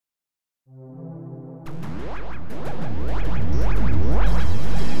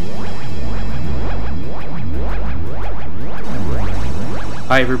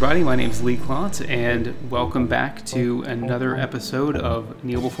Hi everybody, my name is Lee Klontz, and welcome back to another episode of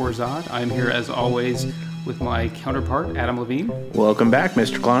Kneel Before Zod. I'm here as always with my counterpart, Adam Levine. Welcome back,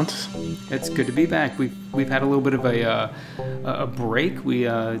 Mr. Klontz. It's good to be back. We've had a little bit of a break. We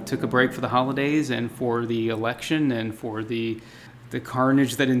took a break for the holidays and for the election and for the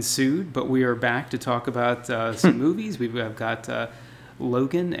carnage that ensued, but we are back to talk about some movies. We've got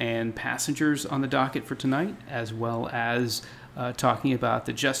Logan and Passengers on the docket for tonight, as well as talking about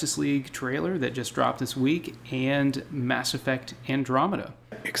the Justice League trailer that just dropped this week and Mass Effect Andromeda.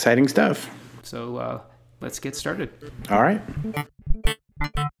 Exciting stuff. So let's get started. All right.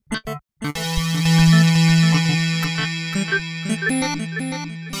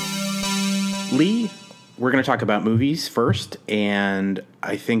 Lee, we're going to talk about movies first, and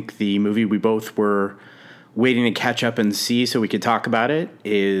I think the movie we both were waiting to catch up and see so we could talk about it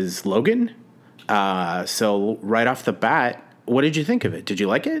is Logan. So right off the bat, what did you think of it? Did you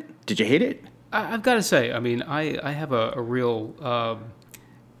like it? Did you hate it? I've got to say, I mean, I have a real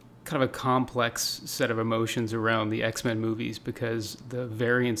kind of a complex set of emotions around the X-Men movies because the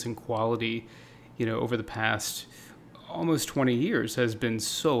variance in quality, over the past almost 20 years has been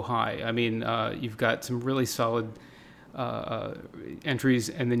so high. I mean, you've got some really solid entries,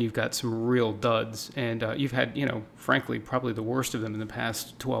 and then you've got some real duds. And you've had, frankly, probably the worst of them in the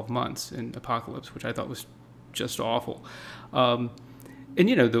past 12 months in Apocalypse, which I thought was just awful. And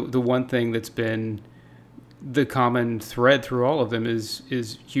the one thing that's been the common thread through all of them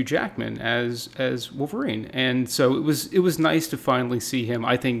is Hugh Jackman as Wolverine, and so it was nice to finally see him,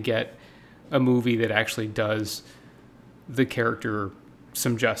 I think, get a movie that actually does the character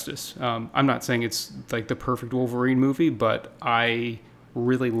some justice. I'm not saying it's like the perfect Wolverine movie, but I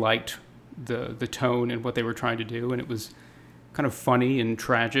really liked the tone and what they were trying to do, and it was kind of funny and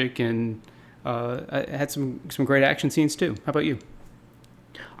tragic, and it had some great action scenes too. How about you?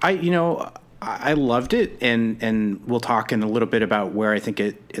 I loved it, and we'll talk in a little bit about where I think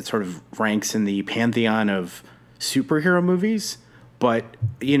it sort of ranks in the pantheon of superhero movies. But,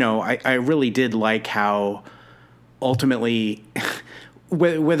 I really did like how ultimately,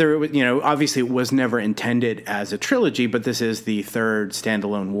 whether it was, obviously it was never intended as a trilogy, but this is the third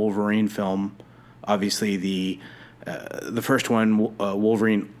standalone Wolverine film. Obviously, the first one,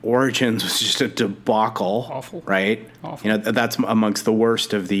 Wolverine Origins, was just a debacle. Awful. Right? Awful. That's amongst the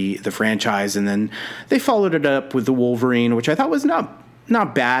worst of the franchise. And then they followed it up with the Wolverine, which I thought was not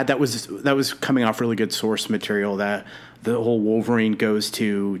bad. That was coming off really good source material. That the whole Wolverine Goes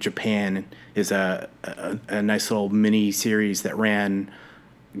to Japan is a nice little mini series that ran,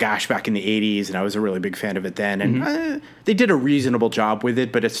 back in the 80s, and I was a really big fan of it then. And they did a reasonable job with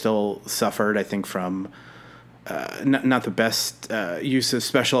it, but it still suffered, I think, from not the best use of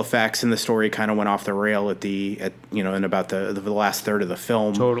special effects, and the story kind of went off the rail in about the last third of the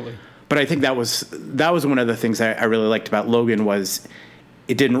film. Totally. But I think that was one of the things I really liked about Logan was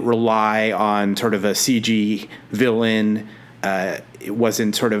it didn't rely on sort of a CG villain. It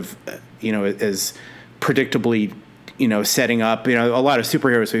wasn't sort of as predictably setting up, a lot of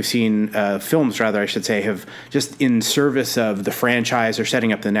superheroes we've seen, films rather, I should say, have just in service of the franchise or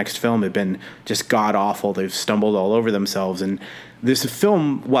setting up the next film have been just god awful. They've stumbled all over themselves. And this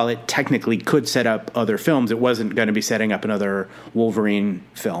film, while it technically could set up other films, it wasn't going to be setting up another Wolverine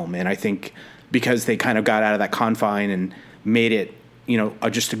film. And I think because they kind of got out of that confine and made it,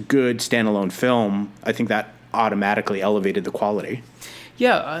 just a good standalone film, I think that automatically elevated the quality.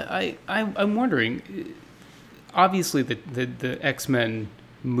 Yeah, I'm wondering. Obviously, the X-Men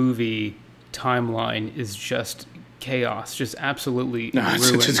movie timeline is just chaos, just absolutely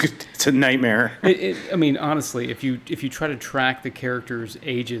ruined. It's a nightmare. I mean, honestly, if you try to track the characters'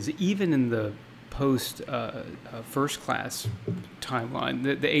 ages, even in the post First Class timeline,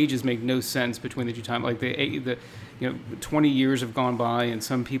 the ages make no sense between the two timelines. Like 20 years have gone by, and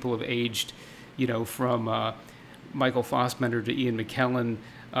some people have aged, from Michael Fassbender to Ian McKellen.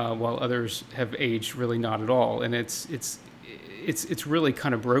 While others have aged really not at all, and it's really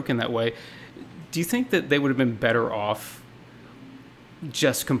kind of broken that way. Do you think that they would have been better off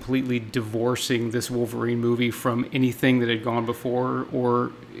just completely divorcing this Wolverine movie from anything that had gone before,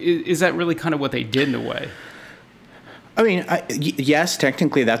 or is that really kind of what they did in a way? I mean, yes,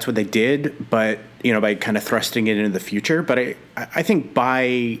 technically that's what they did, but by kind of thrusting it into the future. But I think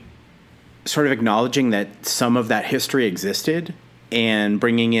by sort of acknowledging that some of that history existed and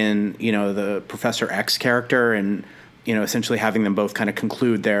bringing in, the Professor X character and, essentially having them both kind of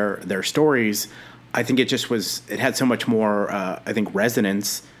conclude their stories, I think it had so much more,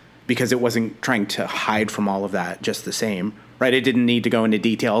 resonance because it wasn't trying to hide from all of that just the same, right? It didn't need to go into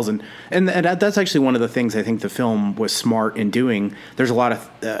details, and that's actually one of the things I think the film was smart in doing. There's a lot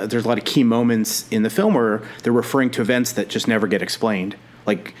of key moments in the film where they're referring to events that just never get explained.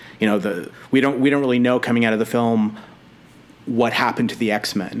 Like, you know, we don't really know coming out of the film what happened to the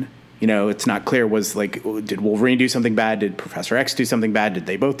X-Men. You know, it's not clear. Was like, did Wolverine do something bad? Did Professor X do something bad? Did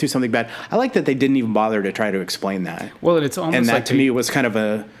they both do something bad? I like that they didn't even bother to try to explain that. Well, it's almost and that like to me was kind of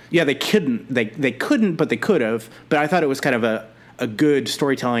they couldn't, but they could have. But I thought it was kind of a good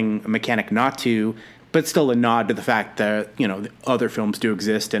storytelling mechanic not to, but still a nod to the fact that, you know, other films do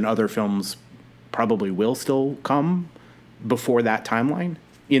exist and other films probably will still come before that timeline,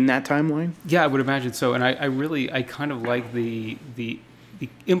 in that timeline. Yeah, I would imagine so. And I kind of like the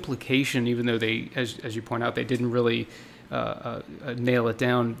implication, even though they, as you point out, they didn't really nail it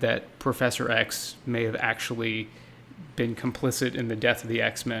down, that Professor X may have actually been complicit in the death of the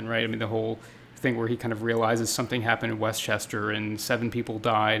X-Men, right? I mean, the whole thing where he kind of realizes something happened in Westchester and 7 people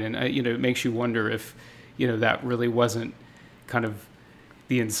died, and you know, it makes you wonder if, you know, that really wasn't kind of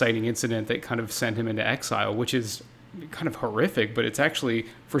the inciting incident that kind of sent him into exile, which is kind of horrific, but it's actually,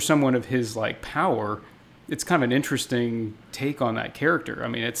 for someone of his like power, it's kind of an interesting take on that character. I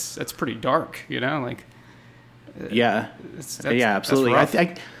mean, it's pretty dark, you know, like. Yeah, yeah, absolutely.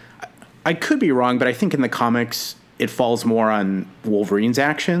 I could be wrong, but I think in the comics it falls more on Wolverine's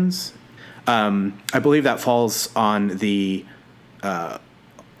actions. I believe that falls on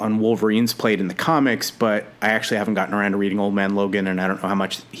on Wolverine's plate in the comics, but I actually haven't gotten around to reading Old Man Logan, and I don't know how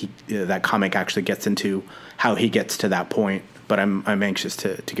much that comic actually gets into how he gets to that point. But I'm anxious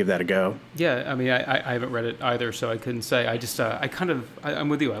to give that a go. Yeah, I mean, I haven't read it either, so I couldn't say. I just I'm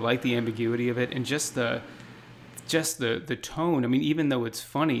with you. I like the ambiguity of it, and just the tone. I mean, even though it's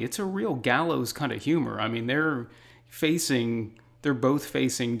funny, it's a real gallows kind of humor. I mean, they're both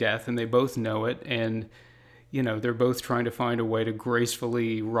facing death, and they both know it, and you know, they're both trying to find a way to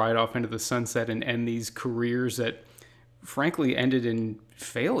gracefully ride off into the sunset and end these careers that frankly ended in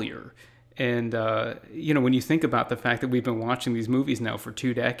failure. And, you know, when you think about the fact that we've been watching these movies now for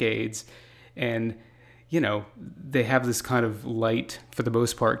 2 decades, and, you know, they have this kind of light, for the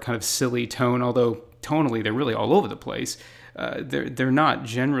most part, kind of silly tone, although tonally they're really all over the place. They're not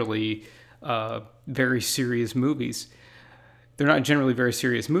generally very serious movies. And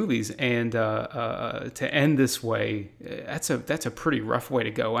to end this way, that's a pretty rough way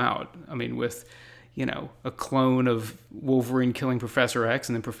to go out. I mean, with, you know, a clone of Wolverine killing Professor X,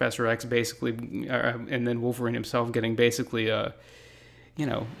 and then Professor X basically, and then Wolverine himself getting basically, you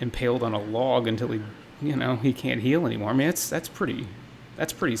know, impaled on a log until he can't heal anymore. I mean, that's pretty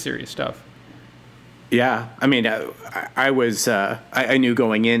serious stuff. Yeah, I mean, I knew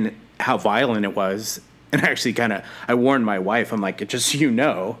going in how violent it was, and actually I warned my wife. I'm like, just so you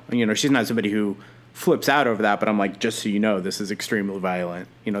know, she's not somebody who flips out over that, but I'm like, just so you know, this is extremely violent.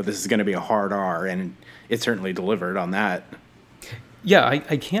 You know, this is going to be a hard R, and it certainly delivered on that. Yeah,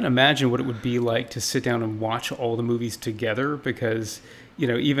 I can't imagine what it would be like to sit down and watch all the movies together, because, you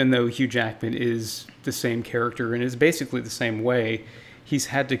know, even though Hugh Jackman is the same character and is basically the same way, he's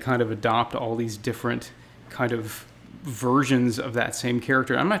had to kind of adopt all these different kind of versions of that same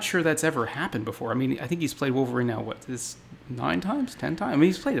character. I'm not sure that's ever happened before. I mean, I think he's played Wolverine now, 9 times, 10 times? I mean,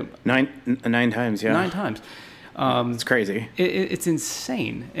 he's played him 9 times, yeah. 9 times. It's crazy. It's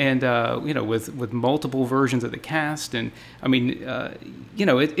insane, and you know, with multiple versions of the cast, and I mean, you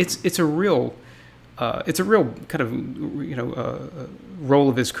know, it's a real kind of, you know, role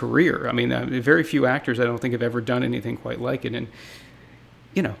of his career. I mean, very few actors I don't think have ever done anything quite like it, and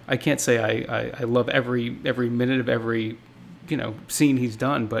you know, I can't say I love every minute of every, you know, scene he's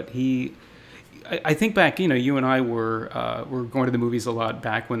done, but I think back, you know, you and I were going to the movies a lot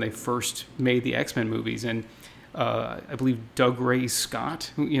back when they first made the X-Men movies, and I believe Doug Ray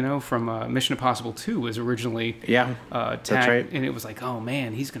Scott, you know, from Mission Impossible 2 was originally tagged, that's right. And it was like, oh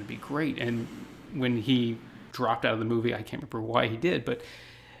man, he's going to be great. And when he dropped out of the movie, I can't remember why he did, but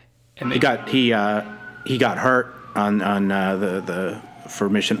he got hurt on the for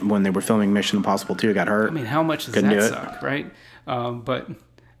Mission, when they were filming Mission Impossible 2. Got hurt. I mean, how much does that suck, right? But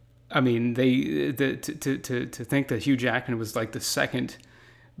I mean, to think that Hugh Jackman was like the second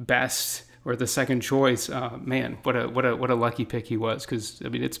best or the second choice, man, what a lucky pick he was. Because I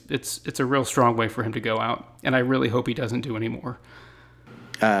mean, it's a real strong way for him to go out, and I really hope he doesn't do any more.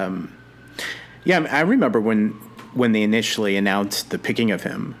 Yeah, I remember when they initially announced the picking of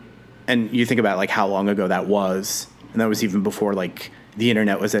him, and you think about like how long ago that was, and that was even before like the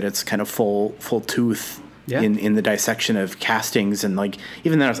internet was at its kind of full tooth. Yeah. In the dissection of castings, and like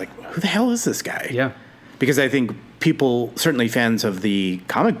even then I was like, who the hell is this guy? Yeah, because I think people, certainly fans of the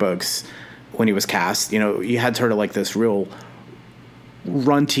comic books, when he was cast, you had sort of like this real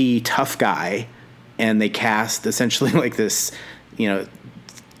runty, tough guy, and they cast essentially like this,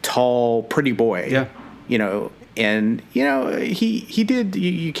 tall, pretty boy. Yeah. And he did.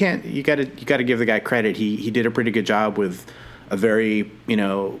 You got to give the guy credit. He did a pretty good job with a very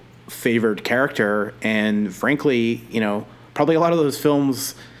favored character, and frankly, probably a lot of those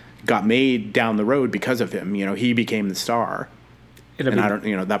films got made down the road because of him. He became the star. And I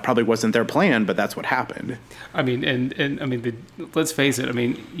don't, that probably wasn't their plan, but that's what happened. I mean, and I mean, let's face it. I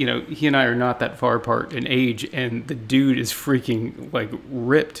mean, he and I are not that far apart in age, and the dude is freaking like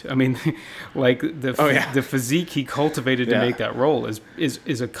ripped. I mean, like the physique he cultivated to make that role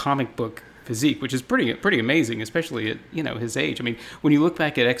is a comic book physique, which is pretty amazing, especially at his age. I mean, when you look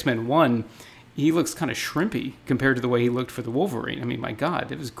back at X-Men 1, he looks kind of shrimpy compared to the way he looked for the Wolverine. I mean, my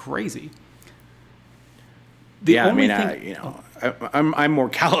God, it was crazy. I'm more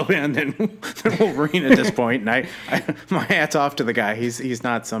Caliban than Wolverine at this point, and my hat's off to the guy. He's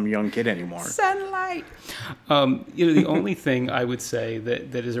not some young kid anymore. Sunlight. The only thing I would say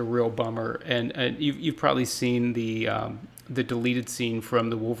that is a real bummer, and you've probably seen the deleted scene from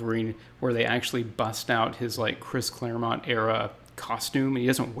the Wolverine where they actually bust out his like Chris Claremont era costume. He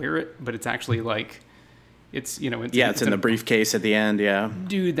doesn't wear it, but it's actually like. It's it's in the briefcase at the end. Yeah,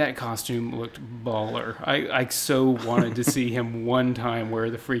 dude, that costume looked baller. I so wanted to see him one time wear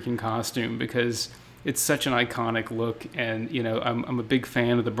the freaking costume because it's such an iconic look, and I'm a big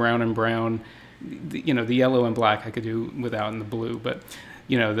fan of the brown and brown. The yellow and black I could do without, and the blue, but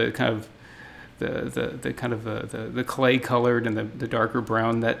the kind of the clay colored and the darker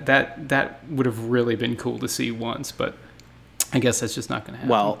brown that would have really been cool to see once, but I guess that's just not going to happen.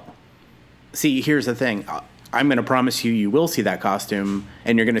 Well. See, here's the thing. I'm going to promise you will see that costume,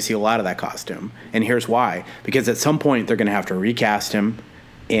 and you're going to see a lot of that costume. And here's why. Because at some point, they're going to have to recast him,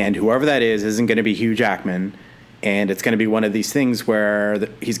 and whoever that is isn't going to be Hugh Jackman, and it's going to be one of these things where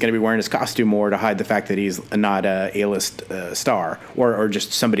he's going to be wearing his costume more to hide the fact that he's not a A-list star or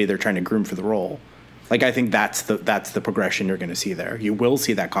just somebody they're trying to groom for the role. Like, I think that's the progression you're going to see there. You will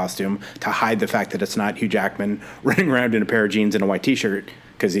see that costume to hide the fact that it's not Hugh Jackman running around in a pair of jeans and a white T-shirt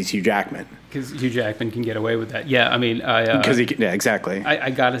because he's Hugh Jackman. Because Hugh Jackman can get away with that. Yeah, I mean, exactly. I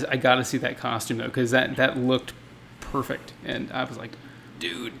gotta see that costume though, because that looked perfect, and I was like,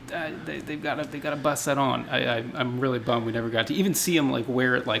 dude, they've got to bust that on. I'm really bummed we never got to even see him like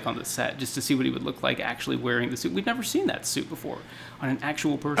wear it like on the set, just to see what he would look like actually wearing the suit. We've never seen that suit before on an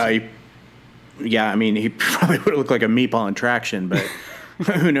actual person. I mean, he probably would look like a meatball on traction, but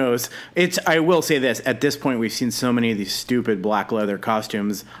who knows? I will say this. At this point, we've seen so many of these stupid black leather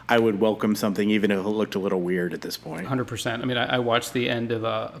costumes. I would welcome something, even if it looked a little weird at this point. 100%. I mean, I watched the end of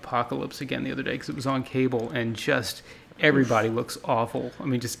Apocalypse again the other day because it was on cable, and just everybody looks awful. I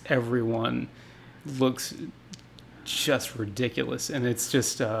mean, just everyone looks just ridiculous. And it's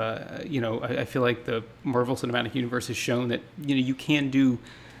just, I feel like the Marvel Cinematic Universe has shown that, you can do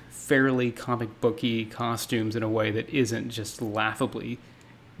fairly comic booky costumes in a way that isn't just laughably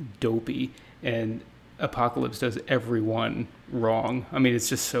dopey, and Apocalypse does everyone wrong. I mean, it's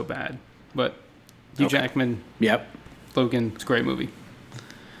just so bad. But Hugh Jackman, Logan, it's a great movie.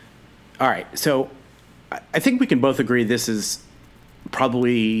 All right, so I think we can both agree this is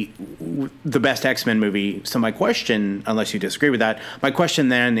probably the best X-Men movie. So my question, unless you disagree with that, my question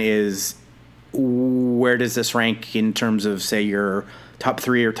then is, where does this rank in terms of, say, your top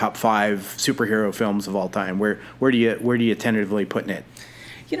 3 or top 5 superhero films of all time? Where do you tentatively putting it?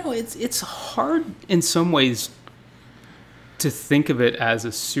 It's hard in some ways to think of it as a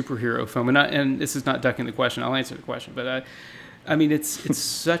superhero film, and this is not ducking the question. I'll answer the question, but I mean it's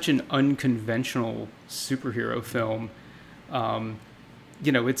such an unconventional superhero film.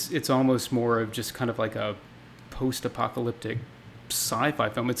 It's almost more of just kind of like a post-apocalyptic sci-fi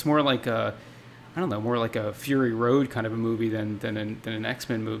film. It's more like more like a Fury Road kind of a movie than an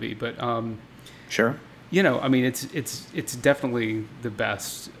X-Men movie. But sure, I mean, it's definitely the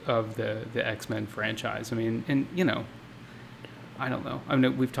best of the X-Men franchise. I mean, and I don't know. I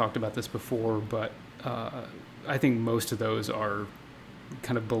mean, we've talked about this before, but I think most of those are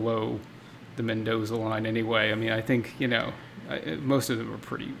kind of below the Mendoza line anyway. I mean, I think most of them are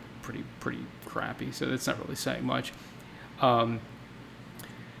pretty crappy. So that's not really saying much. I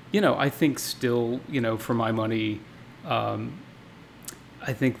think still, for my money, I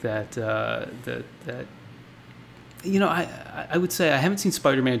think that I would say I haven't seen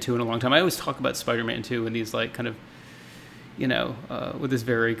Spider-Man 2 in a long time. I always talk about Spider-Man 2 and these like kind of, with this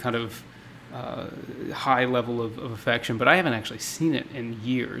very kind of high level of affection, but I haven't actually seen it in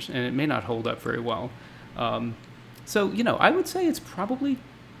years, and it may not hold up very well. So, I would say it's probably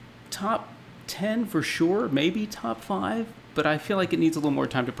top 10 for sure, maybe top 5, but I feel like it needs a little more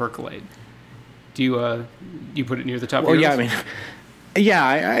time to percolate. Do you put it near the top? Well, of your yeah, list? I mean,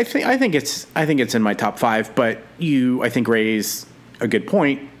 yeah, I think it's in my top 5, but I think raise a good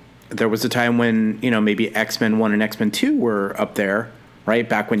point. There was a time when, maybe X-Men 1 and X-Men 2 were up there, right?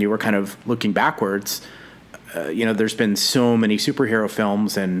 Back when you were kind of looking backwards. There's been so many superhero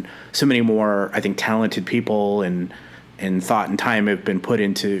films and so many more, I think, talented people and thought and time have been put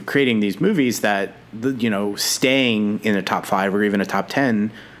into creating these movies that, staying in a top 5 or even a top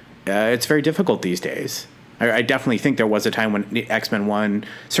 10, it's very difficult these days. I definitely think there was a time when X-Men 1,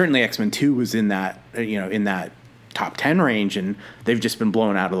 certainly X-Men 2 was in that, in that top 10 range, and they've just been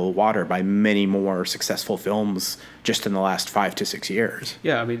blown out of the water by many more successful films just in the last 5 to 6 years.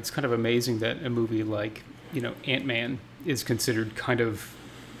 Yeah, I mean, it's kind of amazing that a movie like, Ant-Man is considered kind of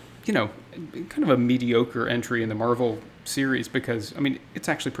a mediocre entry in the Marvel series because, I mean, it's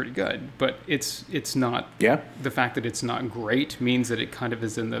actually pretty good, but it's not. Yeah. The fact that it's not great means that it kind of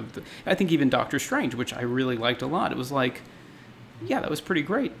is in the I think even Doctor Strange, which I really liked a lot, it was like, yeah, that was pretty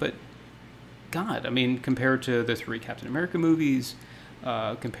great, but God, I mean, compared to the 3 Captain America movies,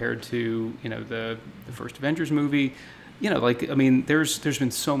 compared to, the first Avengers movie, I mean, there's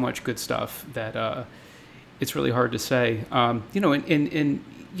been so much good stuff that it's really hard to say. And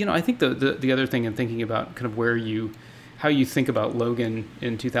I think the other thing in thinking about kind of how you think about Logan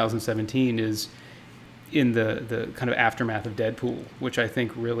in 2017 is in the kind of aftermath of Deadpool, which I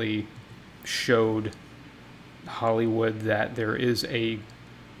think really showed Hollywood that there is an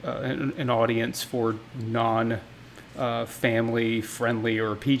audience for non-family friendly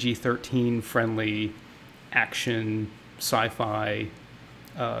or PG-13 friendly action sci-fi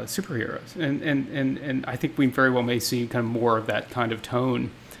superheroes, and I think we very well may see kind of more of that kind of tone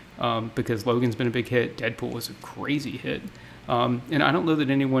because Logan's been a big hit, Deadpool was a crazy hit, and I don't know that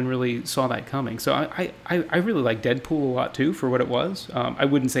anyone really saw that coming. So I really like Deadpool a lot too for what it was. I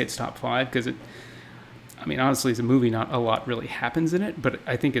wouldn't say it's top 5 because honestly, it's a movie. Not a lot really happens in it, but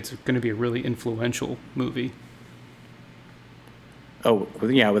I think it's going to be a really influential movie. Oh,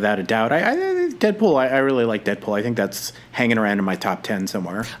 yeah, without a doubt. Deadpool, I really like Deadpool. I think that's hanging around in my top 10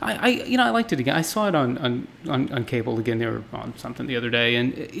 somewhere. I liked it again. I saw it on cable again. They were on something the other day,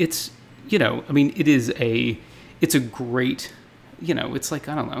 and it's, it's a great, it's like,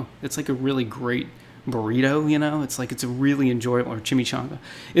 I don't know, it's like a really great burrito, it's like, it's a really enjoyable, or chimichanga.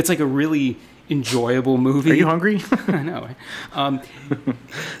 It's like a really enjoyable movie. Are you hungry? I know.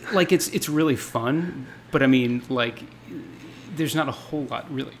 Like, it's really fun, but I mean, like, there's not a whole lot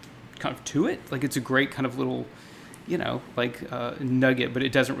really kind of to it. Like, it's a great kind of little, nugget, but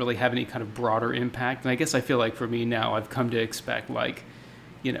it doesn't really have any kind of broader impact. And I guess I feel like for me now, I've come to expect like,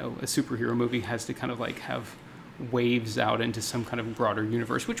 a superhero movie has to kind of like have waves out into some kind of broader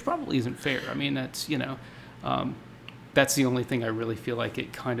universe, which probably isn't fair. I mean, that's, that's the only thing I really feel like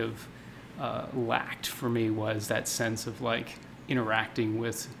it kind of lacked for me, was that sense of like interacting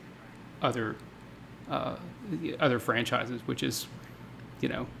with other franchises, which is,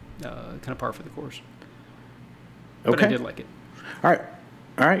 kind of par for the course. But okay. I did like it. All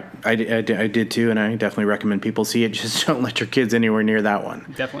right. I did too, and I definitely recommend people see it. Just don't let your kids anywhere near that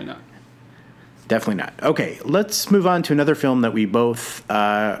one. Definitely not. Definitely not. Okay, let's move on to another film that we both,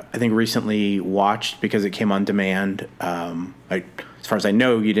 I think, recently watched because it came on demand. As far as I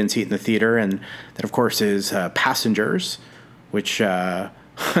know, you didn't see it in the theater, and that, of course, is Passengers, which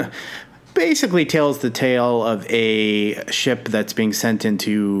basically tells the tale of a ship that's being sent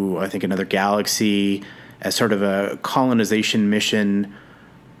into, I think, another galaxy as sort of a colonization mission.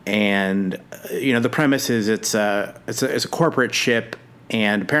 And the premise is it's a corporate ship,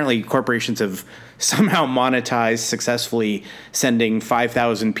 and apparently corporations have somehow monetized successfully sending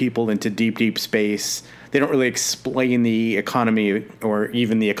 5,000 people into deep space. They don't really explain the economy or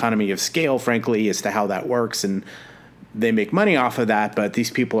even the economy of scale, frankly, as to how that works, and they make money off of that. But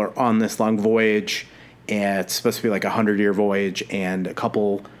these people are on this long voyage, and it's supposed to be like a 100-year voyage, and a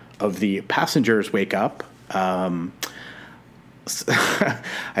couple of the passengers wake up. I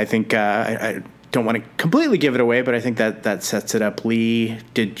think I don't want to completely give it away, but I think that sets it up. Lee,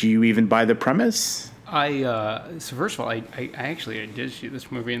 did you even buy the premise? So first of all, I did see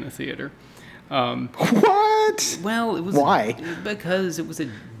this movie in the theater. What? Well, it was why? Because it was a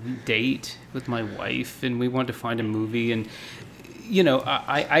date with my wife, and we wanted to find a movie, and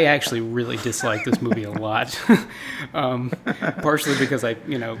I actually really disliked this movie a lot. Partially because I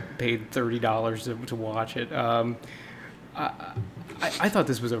paid $30 to watch it. I thought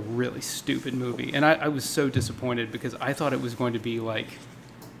this was a really stupid movie, and I was so disappointed because I thought it was going to be like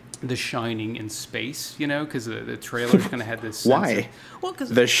The Shining in space, you know, because the trailers kind of had this sense Why? Well, because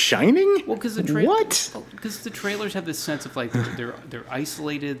The Shining? because What? Because the trailers have this sense of like they're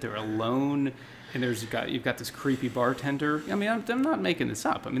isolated, they're alone, and you've got this creepy bartender. I mean, I'm not making this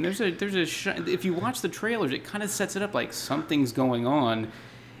up. I mean, if you watch the trailers, it kind of sets it up like something's going on.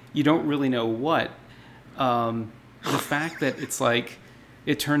 You don't really know what. The fact that it's like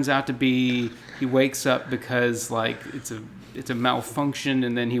it turns out to be he wakes up because like it's a malfunction,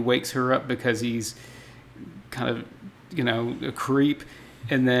 and then he wakes her up because he's kind of, you know, a creep,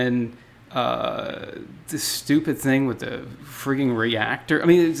 and then this stupid thing with the frigging reactor. I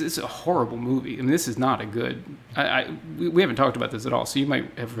mean, it's a horrible movie. I mean, this is not a good. We haven't talked about this at all, so you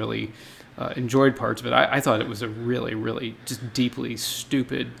might have really enjoyed parts of it. I thought it was a really, really just deeply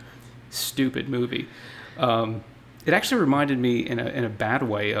stupid movie. It actually reminded me in a bad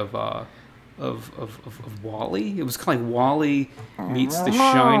way of WALL-E. It was kind of like WALL-E meets The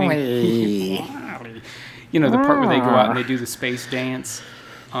Shining. You know, the part where they go out and they do the space dance.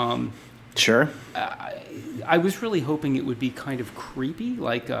 Sure. I was really hoping it would be kind of creepy,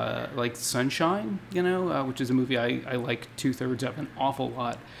 like Sunshine, you know, which is a movie I like 2/3 of an awful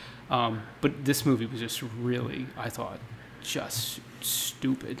lot. But this movie was just really, I thought, just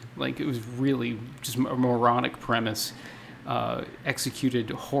stupid. Like, it was really just a moronic premise,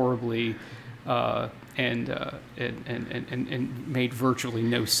 executed horribly, and made virtually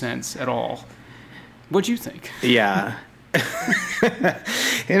no sense at all. What'd you think? Yeah.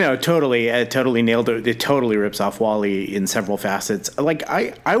 You know, totally nailed it. It totally rips off WALL-E in several facets. Like,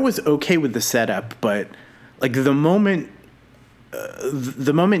 I was okay with the setup, but like the moment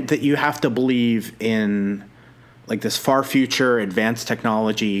that you have to believe in like this far future advanced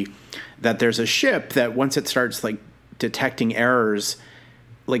technology, that there's a ship that once it starts like detecting errors,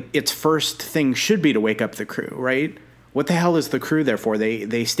 like its first thing should be to wake up the crew, right? What the hell is the crew there for?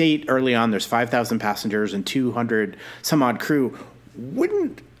 They state early on there's 5,000 passengers and 200 some odd crew.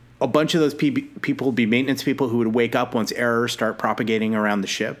 Wouldn't a bunch of those people be maintenance people who would wake up once errors start propagating around the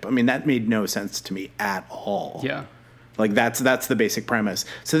ship? I mean, that made no sense to me at all. Yeah. Like that's the basic premise.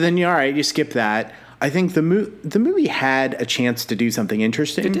 So then all right, you skip that. I think the movie had a chance to do something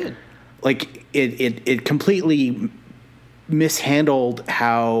interesting. It did. Like it completely mishandled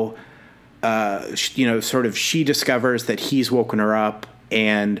how you know, sort of she discovers that he's woken her up,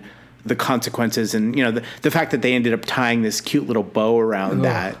 and the consequences, and you know the fact that they ended up tying this cute little bow around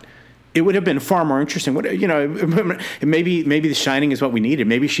that. It would have been far more interesting. You know, maybe The Shining is what we needed.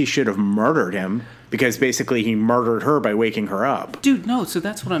 Maybe she should have murdered him, because basically he murdered her by waking her up. Dude, no, so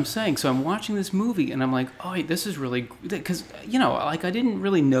that's what I'm saying. So I'm watching this movie and I'm like, oh, this is really... Because, you know, like I didn't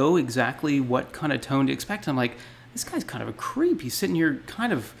really know exactly what kind of tone to expect. I'm like, this guy's kind of a creep. He's sitting here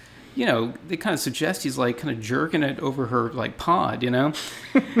kind of... You know, they kind of suggest he's like kind of jerking it over her like pod, you know,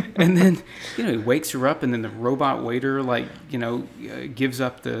 and then, you know, he wakes her up, and then the robot waiter like, you know, gives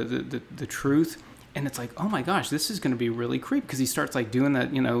up the truth, and it's like, oh my gosh, this is going to be really creepy, because he starts like doing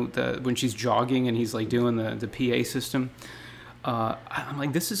that, you know, when she's jogging and he's like doing the PA system. I'm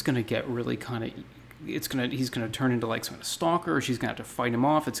like, this is going to get really kind of, he's going to turn into like some kind of stalker, or she's going to have to fight him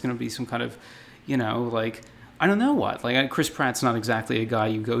off. It's going to be some kind of, you know, like. I don't know what. Like, Chris Pratt's not exactly a guy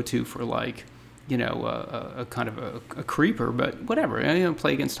you go to for, like, you know, a kind of a creeper, but whatever. You know,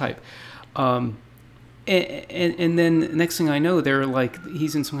 play against type. And then next thing I know, they're like,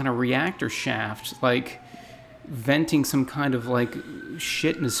 he's in some kind of reactor shaft, like, venting some kind of like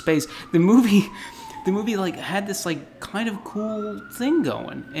shit into space. The movie like had this like kind of cool thing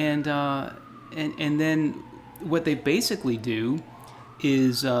going, and then what they basically do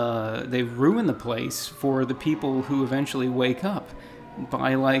is they ruin the place for the people who eventually wake up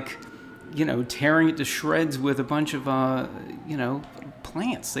by, like, you know, tearing it to shreds with a bunch of, you know,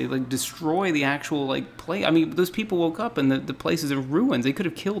 plants. They, like, destroy the actual, like, place. I mean, those people woke up and the place is in ruins. They could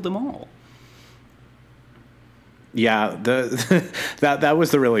have killed them all. Yeah, that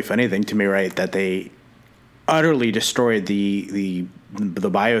was the really funny thing to me, right? That they utterly destroyed the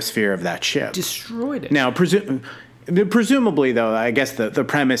biosphere of that ship. Destroyed it. Now, presumably, though, I guess the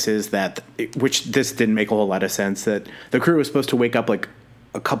premise is that, which this didn't make a whole lot of sense, that the crew was supposed to wake up like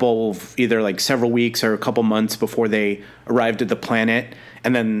a couple of either like several weeks or a couple months before they arrived at the planet,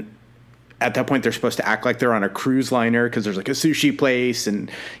 and then at that point they're supposed to act like they're on a cruise liner because there's like a sushi place,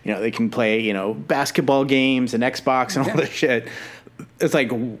 and you know they can play, you know, basketball games and Xbox and all this shit. It's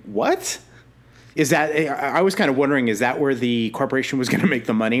like, what? Is that, I was kind of wondering, is that where the corporation was going to make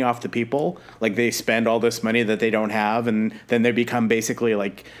the money off the people? Like they spend all this money that they don't have, and then they become basically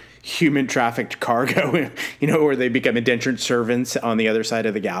like human trafficked cargo, or they become indentured servants on the other side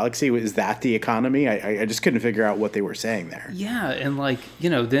of the galaxy. Is that the economy? I just couldn't figure out what they were saying there. Yeah, and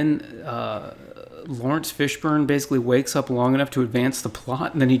then Lawrence Fishburne basically wakes up long enough to advance the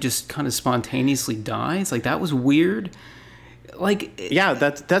plot, and then he just kind of spontaneously dies. Like, that was weird. Yeah,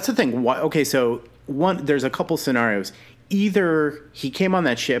 that's the thing. Okay, so there's a couple scenarios. Either he came on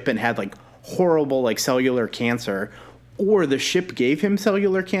that ship and had like horrible like cellular cancer, or the ship gave him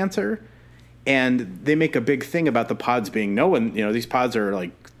cellular cancer, and they make a big thing about the pods being these pods are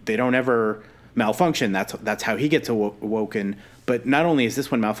like, they don't ever malfunction. That's how he gets awoken. But not only is this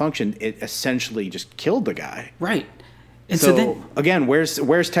one malfunctioned, it essentially just killed the guy. Right. And so then, again,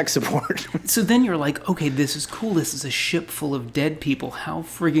 where's tech support? So then you're like, okay, this is cool. This is a ship full of dead people. How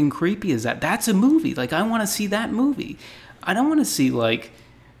friggin' creepy is that? That's a movie. Like, I want to see that movie. I don't want to see, like,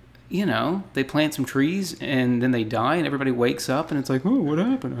 they plant some trees and then they die and everybody wakes up and it's like, oh, what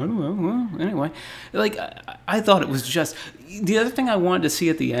happened? I don't know. Well, anyway, like, I thought it was just... The other thing I wanted to see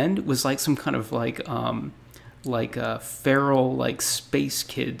at the end was, like, some kind of, like feral, like, space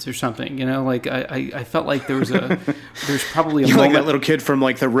kids or something, like I felt like there's probably a moment. Like that little kid from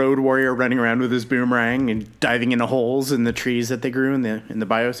like the Road Warrior running around with his boomerang and diving into holes in the trees that they grew in the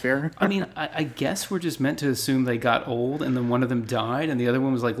biosphere. I mean, I guess we're just meant to assume they got old and then one of them died and the other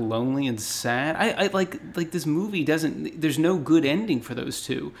one was like lonely and sad. I like this movie there's no good ending for those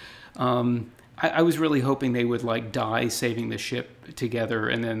two. I was really hoping they would like die saving the ship together,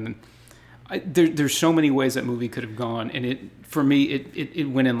 and then there's so many ways that movie could have gone, and it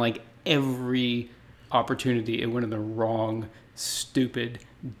went in like every opportunity. It went in the wrong, stupid,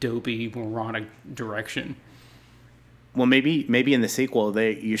 dopey, moronic direction. Well, maybe in the sequel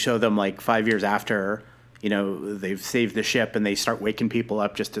you show them like 5 years after, they've saved the ship and they start waking people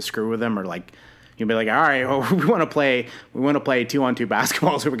up just to screw with them, or like you'll be like, all right, we want to play 2-on-2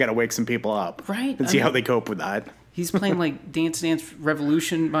 basketball, so we got to wake some people up, right? And see how they cope with that. He's playing like Dance Dance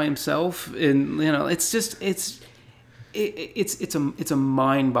Revolution by himself, and it's just it's a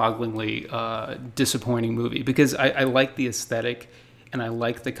mind-bogglingly disappointing movie, because I like the aesthetic and I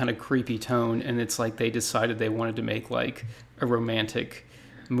like the kind of creepy tone, and it's like they decided they wanted to make like a romantic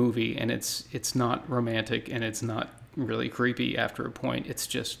movie, and it's not romantic and it's not really creepy after a point. It's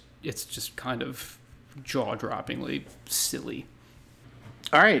just kind of jaw-droppingly silly.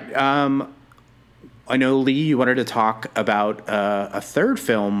 All right. I know, Lee, you wanted to talk about a third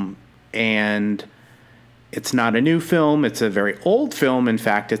film, and it's not a new film. It's a very old film. In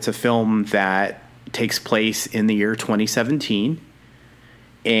fact, it's a film that takes place in the year 2017.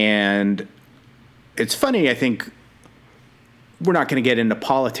 And it's funny, I think we're not going to get into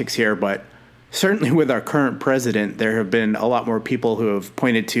politics here, but certainly with our current president, there have been a lot more people who have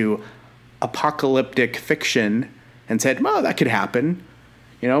pointed to apocalyptic fiction and said, well, that could happen.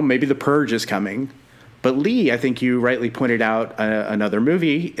 Maybe The Purge is coming. But Lee, I think you rightly pointed out another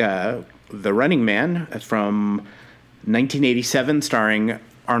movie, The Running Man, from 1987, starring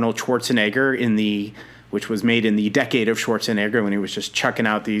Arnold Schwarzenegger, which was made in the decade of Schwarzenegger, when he was just chucking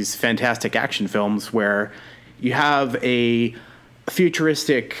out these fantastic action films, where you have a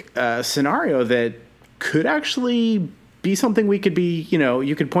futuristic scenario that could actually be something we could be,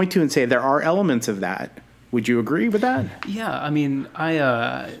 you could point to and say there are elements of that. Would you agree with that? Yeah, I mean,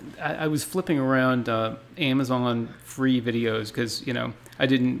 I was flipping around Amazon free videos because I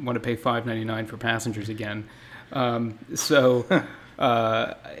didn't want to pay $5.99 for Passengers again.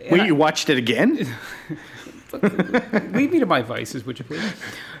 Wait, you watched it again? Leave me to my vices, would you please?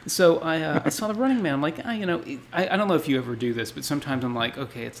 So I saw The Running Man. I'm like, I don't know if you ever do this, but sometimes I'm like,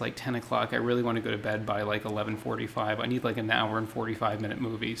 okay, it's like 10 o'clock. I really want to go to bed by like 11:45. I need like an hour and 45-minute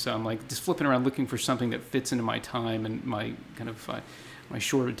movie. So I'm like just flipping around looking for something that fits into my time and my kind of my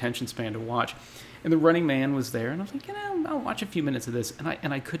short attention span to watch. And The Running Man was there, and I was like, I'll watch a few minutes of this,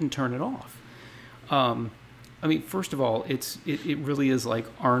 and I couldn't turn it off. I mean, first of all, it really is like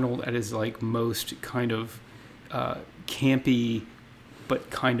Arnold at his like most kind of campy, but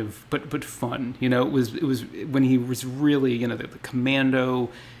kind of but fun. It was when he was really the Commando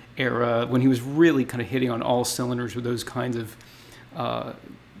era, when he was really kind of hitting on all cylinders with those kinds of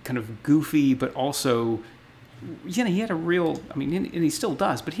kind of goofy, but also he had a real, I mean, and he still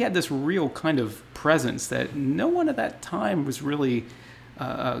does, but he had this real kind of presence that no one at that time was really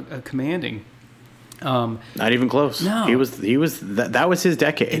commanding. Not even close. No, he was that was his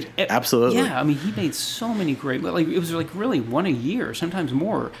decade. Absolutely. Yeah, I mean, he made so many great, like it was like really one a year, sometimes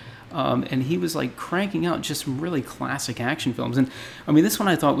more. And he was like cranking out just some really classic action films. And I mean, this one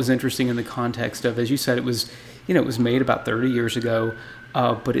I thought was interesting in the context of, as you said, it was made about 30 years ago,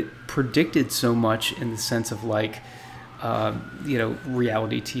 but it predicted so much in the sense of like,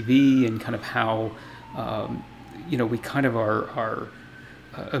 reality TV and kind of how, we kind of are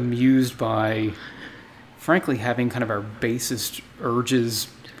amused by, frankly, having kind of our basest urges,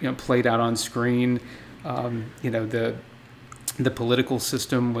 played out on screen. The political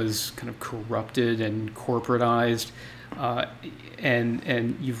system was kind of corrupted and corporatized,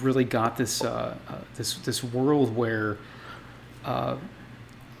 and you've really got this this world where,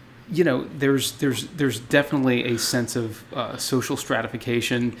 there's definitely a sense of social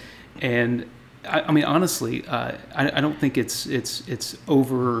stratification, and I mean honestly, I don't think it's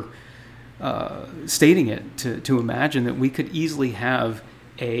over stating it to imagine that we could easily have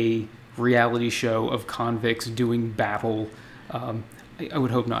a reality show of convicts doing battle. I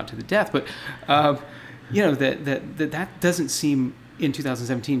would hope not to the death, but that doesn't seem in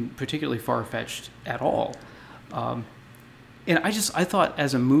 2017 particularly far-fetched at all. And I thought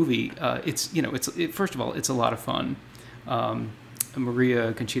as a movie, first of all, it's a lot of fun.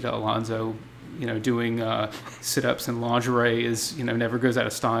 Maria Conchita Alonso, doing sit-ups and lingerie is, never goes out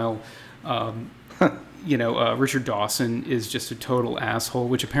of style. Richard Dawson is just a total asshole,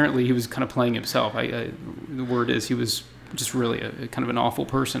 which apparently he was kind of playing himself. The word is he was just really a kind of an awful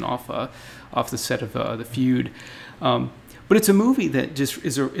person off the set of The Feud. But it's a movie that just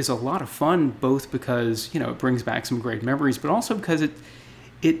is a lot of fun, both because it brings back some great memories, but also because it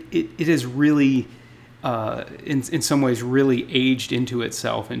is really in some ways really aged into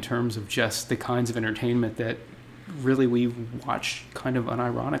itself in terms of just the kinds of entertainment that really we watch kind of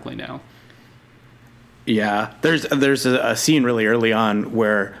unironically now. Yeah, there's a scene really early on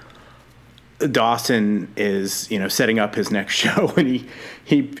where Dawson is, setting up his next show, and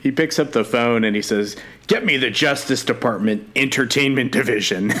he picks up the phone and he says, "Get me the Justice Department Entertainment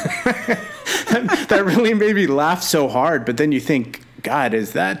Division." That really made me laugh so hard. But then you think, God,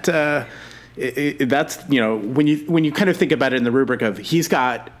 is that that's when you kind of think about it in the rubric of he's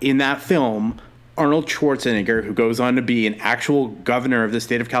got in that film Arnold Schwarzenegger, who goes on to be an actual governor of the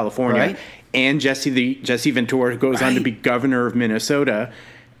state of California, right, and Jesse Ventura, who goes on to be governor of Minnesota.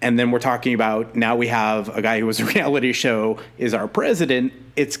 And then we're talking about now we have a guy who was a reality show is our president.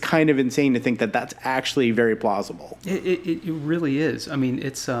 It's kind of insane to think that that's actually very plausible. It really is. I mean,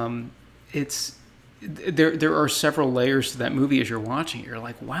 it's there are several layers to that movie as you're watching it. You're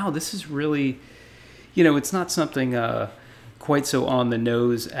like, wow, this is really, it's not something quite so on the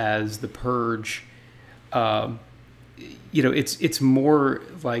nose as The Purge. It's more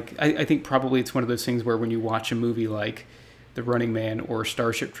like I think probably it's one of those things where when you watch a movie like The Running Man or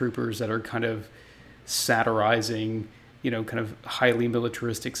Starship Troopers that are kind of satirizing, kind of highly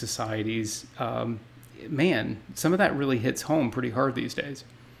militaristic societies, man, some of that really hits home pretty hard these days.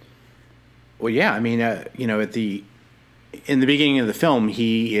 Well, yeah, I mean, in the beginning of the film,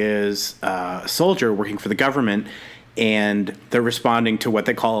 he is a soldier working for the government, and they're responding to what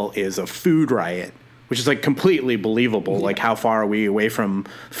they call is a food riot, which is like completely believable. Yeah. Like, how far are we away from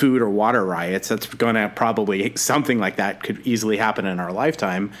food or water riots? That's going to probably, something like that could easily happen in our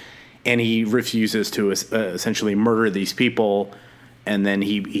lifetime. And he refuses to essentially murder these people. And then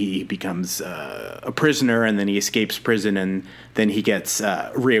he becomes a prisoner, and then he escapes prison, and then he gets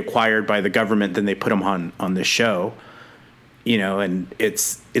reacquired by the government. Then they put him on this show, and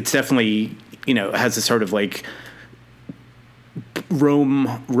it's definitely, has a sort of like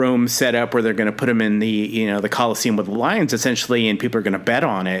Rome set up where they're going to put him in the Colosseum with the lions essentially, and people are going to bet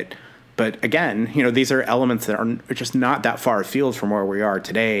on it. But again, these are elements that are just not that far afield from where we are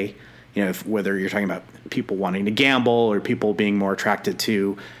today. Whether you're talking about people wanting to gamble or people being more attracted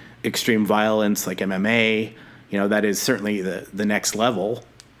to extreme violence like MMA, that is certainly the next level.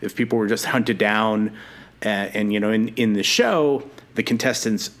 If people were just hunted down, and in the show, the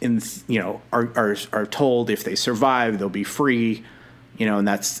contestants are told if they survive they'll be free, and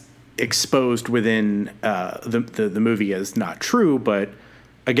that's exposed within the movie as not true. But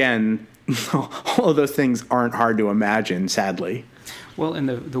again, all of those things aren't hard to imagine, sadly. Well, and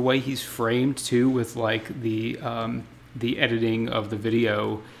the way he's framed too, with like the editing of the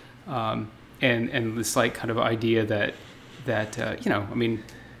video, and this like kind of idea that I mean,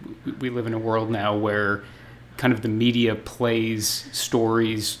 we live in a world now where kind of the media plays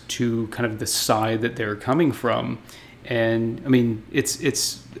stories to kind of the side that they're coming from, and I mean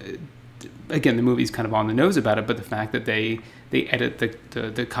it's again, the movie's kind of on the nose about it, but the fact that they edit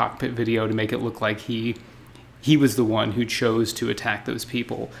the cockpit video to make it look like he was the one who chose to attack those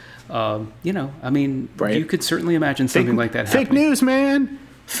people. I mean, right. You could certainly imagine something like that happening. Fake news, man.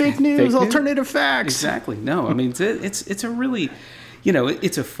 Fake news, Fake news? alternative facts. Exactly. No, I mean it's a really,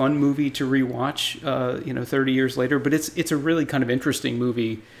 it's a fun movie to rewatch. 30 years later, but it's a really kind of interesting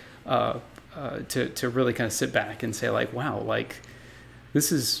movie to really kind of sit back and say like, wow, like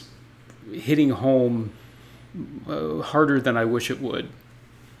this is hitting home harder than I wish it would.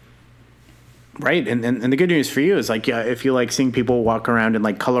 Right, and the good news for you is like, if you like seeing people walk around in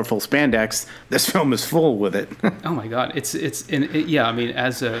like colorful spandex, this film is full with it. Oh my God, I mean,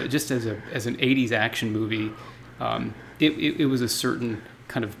 as an '80s action movie, it was a certain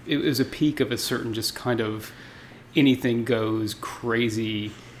kind of, it was a peak of a certain just kind of anything goes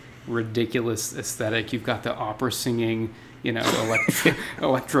crazy, ridiculous aesthetic. You've got the opera singing,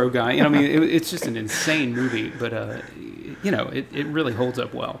 electro guy. I mean, it's just an insane movie, but it really holds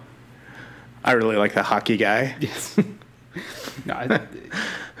up well. I really like the hockey guy. Yes. No,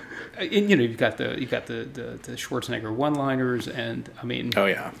 and you've got the Schwarzenegger one-liners, and I mean, oh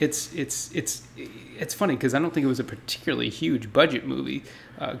yeah, it's funny because I don't think it was a particularly huge budget movie,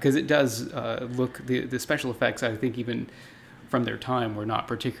 because it does look, the special effects, I think even from their time, were not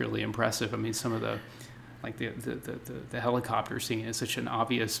particularly impressive. I mean, some of the helicopter scene is such an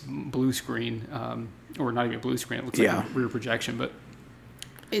obvious blue screen, or not even blue screen. It looks like a rear projection, but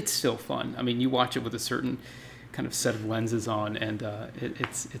it's still fun. I mean, you watch it with a certain kind of set of lenses on, and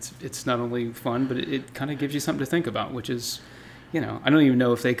it's not only fun, but it kind of gives you something to think about, which is, I don't even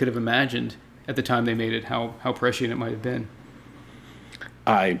know if they could have imagined at the time they made it how prescient it might have been.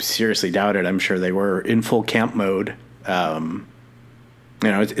 I seriously doubt it. I'm sure they were in full camp mode.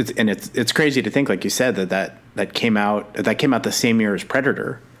 It's crazy to think, like you said, that came out the same year as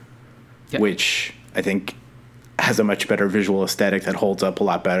Predator, which I think has a much better visual aesthetic that holds up a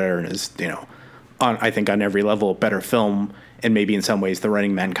lot better and is, I think on every level, a better film. And maybe in some ways, The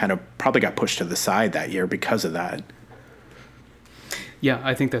Running Man kind of probably got pushed to the side that year because of that. Yeah,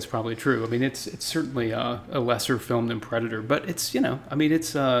 I think that's probably true. I mean, it's certainly a lesser film than Predator, but it's,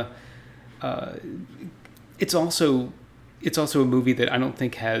 it's also a movie that I don't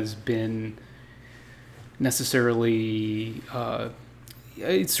think has been necessarily,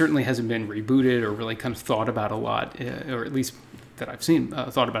 it certainly hasn't been rebooted or really kind of thought about a lot, or at least that I've seen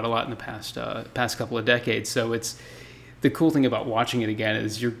thought about a lot in the past couple of decades. So it's, the cool thing about watching it again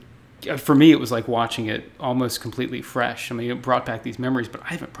is for me, it was like watching it almost completely fresh. I mean, it brought back these memories, but I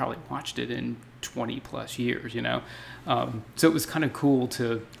haven't probably watched it in 20 plus years, so it was kind of cool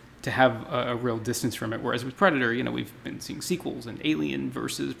to have a real distance from it. Whereas with Predator, we've been seeing sequels and Alien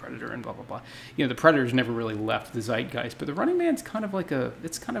versus Predator and blah, blah, blah. The Predator's never really left the zeitgeist, but The Running Man's kind of like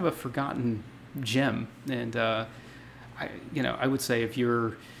it's kind of a forgotten gem. And, I would say if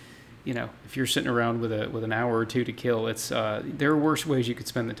you're sitting around with an hour or two to kill, there are worse ways you could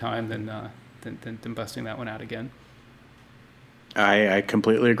spend the time than busting that one out again. I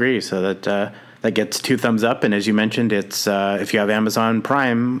completely agree. So that gets 2 thumbs up. And as you mentioned, it's if you have Amazon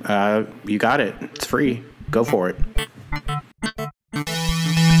Prime, you got it. It's free. Go for it.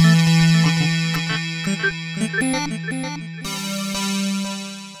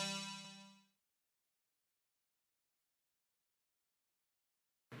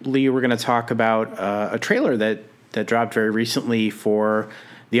 Lee, we're going to talk about a trailer that dropped very recently for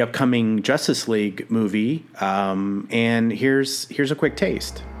the upcoming Justice League movie, and here's a quick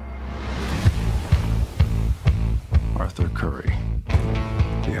taste. Arthur Curry,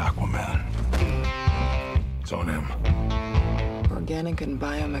 the Aquaman. It's on him. Organic and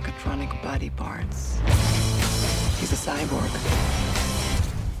biomechatronic body parts. He's a cyborg.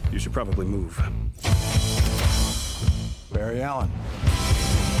 You should probably move. Barry Allen.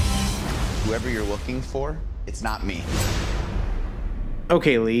 Whoever you're looking for, it's not me.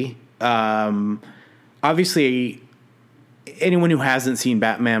 Okay, Lee. Obviously, anyone who hasn't seen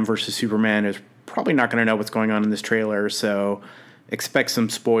Batman versus Superman is probably not going to know what's going on in this trailer, so expect some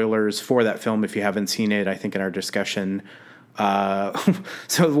spoilers for that film if you haven't seen it, I think, in our discussion. So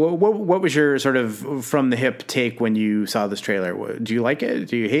what was your sort of from-the-hip take when you saw this trailer? Do you like it?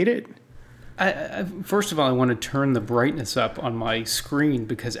 Do you hate it? First of all, I want to turn the brightness up on my screen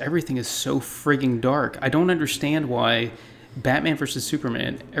because everything is so frigging dark. I don't understand why Batman versus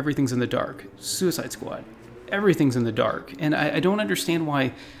Superman, everything's in the dark. Suicide Squad, everything's in the dark. And I don't understand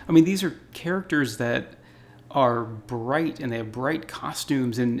why. I mean, these are characters that are bright and they have bright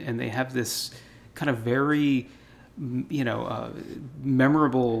costumes and they have this kind of very, memorable,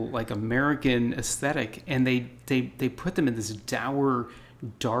 like American aesthetic. And they put them in this dour,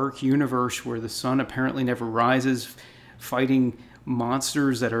 dark universe where the sun apparently never rises, fighting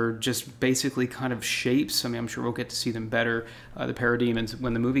monsters that are just basically kind of shapes. I mean, I'm sure we'll get to see them better, the parademons,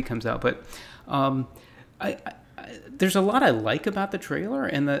 when the movie comes out. But I there's a lot I like about the trailer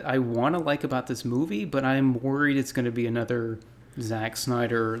and that I want to like about this movie, but I'm worried it's going to be another Zack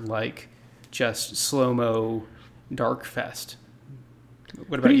Snyder, like, just slow-mo dark fest.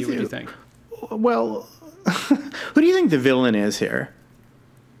 What about you? What do you think? Well, who do you think the villain is here?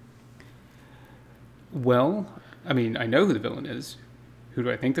 Well, I mean, I know who the villain is. Who do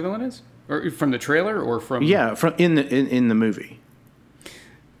I think the villain is? Or from the trailer, or from? Yeah, from in the movie.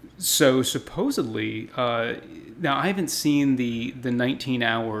 So supposedly, now I haven't seen the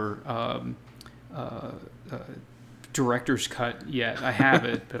 19-hour director's cut yet. I have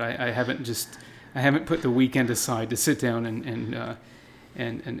it, but I haven't put the weekend aside to sit down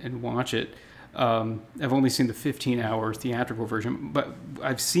and watch it. I've only seen the 15-hour theatrical version, but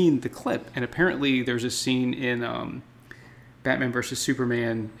I've seen the clip, and apparently there's a scene in Batman vs.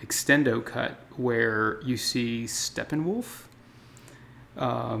 Superman extendo cut where you see Steppenwolf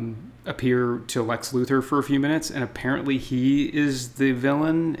appear to Lex Luthor for a few minutes, and apparently he is the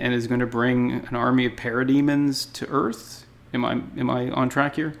villain and is going to bring an army of parademons to Earth. Am I on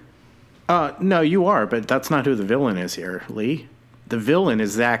track here? No, you are, but that's not who the villain is here, Lee. The villain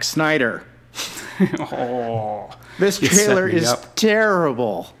is Zack Snyder. Oh, this trailer is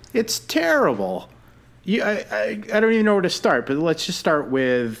terrible. It's terrible. I don't even know where to start, but let's just start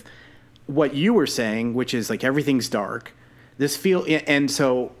with what you were saying, which is like everything's dark. And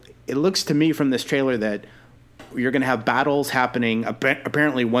so it looks to me from this trailer that you're going to have battles happening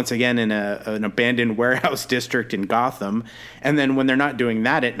apparently once again in an abandoned warehouse district in Gotham, and then when they're not doing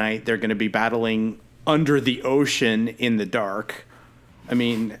that at night, they're going to be battling under the ocean in the dark. I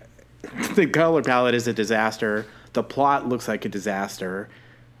mean, the color palette is a disaster. The plot looks like a disaster.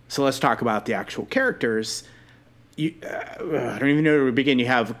 So let's talk about the actual characters. I don't even know where to begin. You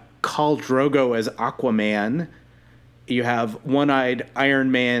have Khal Drogo as Aquaman. You have One-Eyed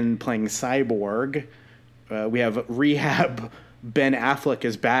Iron Man playing Cyborg. We have Rehab Ben Affleck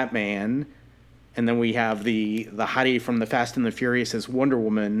as Batman. And then we have the hottie from the Fast and the Furious as Wonder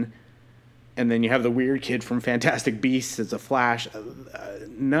Woman. And then you have the weird kid from Fantastic Beasts as a Flash.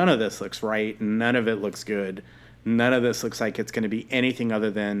 None of this looks right. None of it looks good. None of this looks like it's going to be anything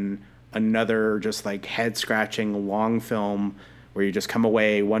other than another just like head-scratching long film where you just come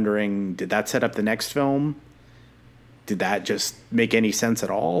away wondering, did that set up the next film? Did that just make any sense at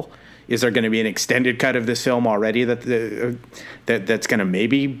all? Is there going to be an extended cut of this film already that's going to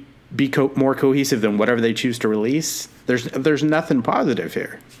maybe be more cohesive than whatever they choose to release? There's nothing positive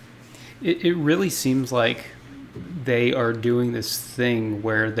here. It really seems like they are doing this thing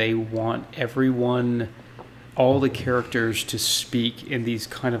where they want everyone, all the characters, to speak in these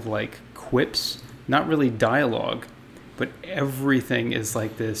kind of like quips, not really dialogue, but everything is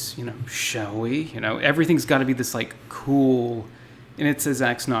like this, shall we? Everything's got to be this like cool, and it's a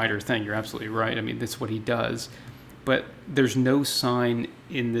Zack Snyder thing. You're absolutely right. I mean, that's what he does. But there's no sign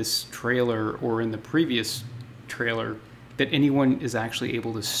in this trailer or in the previous trailer that anyone is actually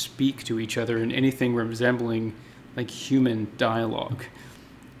able to speak to each other in anything resembling like human dialogue.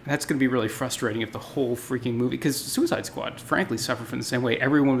 That's going to be really frustrating if the whole freaking movie, because Suicide Squad frankly suffered from the same way.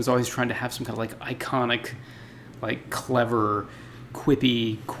 Everyone was always trying to have some kind of like iconic, like clever,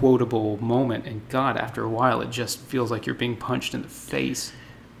 quippy, quotable moment, and God, after a while it just feels like you're being punched in the face.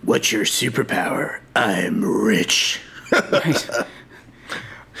 What's your superpower? I'm rich. Right.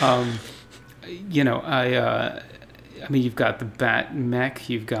 I mean, you've got the Bat Mech,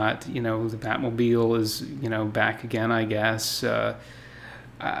 you've got, the Batmobile is, back again, I guess.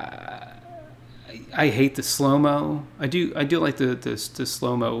 I hate the slow-mo. I do like the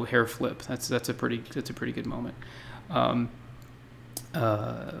slow-mo hair flip. That's a pretty good moment. I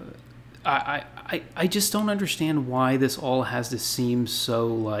just don't understand why this all has to seem so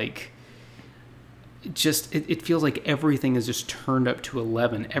like, it feels like everything is just turned up to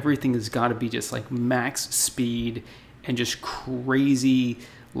 11. Everything has got to be just like max speed and just crazy,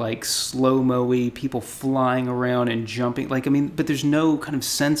 like slow-mo-y, people flying around and jumping. Like, I mean, but there's no kind of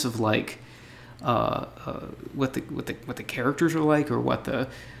sense of like what the characters are like, or what the,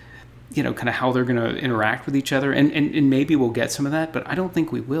 kind of how they're going to interact with each other. And maybe we'll get some of that, but I don't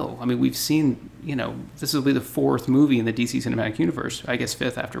think we will. I mean, we've seen, this will be the fourth movie in the DC Cinematic Universe, I guess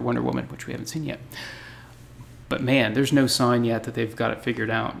fifth after Wonder Woman, which we haven't seen yet. But man, there's no sign yet that they've got it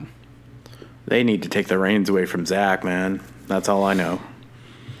figured out. They need to take the reins away from Zack, man. That's all I know.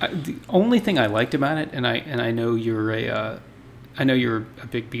 The only thing I liked about it, and I know you're a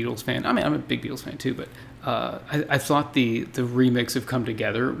big Beatles fan. I mean, I'm a big Beatles fan too, but I thought the remix of "Come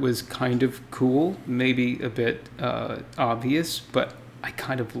Together" was kind of cool, maybe a bit obvious, but I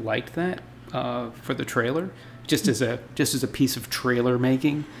kind of liked that for the trailer, just as a piece of trailer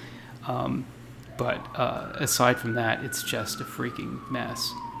making. But But aside from that, it's just a freaking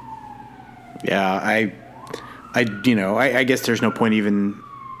mess. Yeah, I guess there's no point even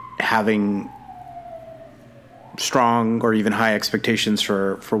having strong or even high expectations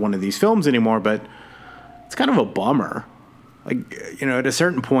for one of these films anymore, but it's kind of a bummer. Like, at a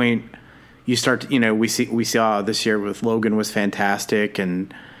certain point you start to, we saw this year with Logan was fantastic,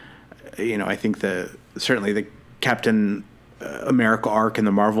 and I think certainly the Captain America arc in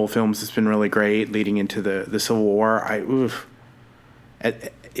the Marvel films has been really great leading into the Civil War.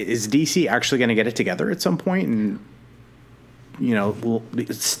 Is DC actually going to get it together at some point and will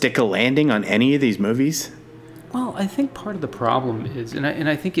stick a landing on any of these movies? Well, I think part of the problem is, and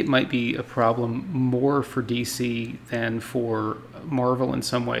I think it might be a problem more for DC than for Marvel in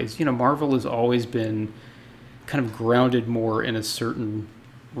some ways. Marvel has always been kind of grounded more in a certain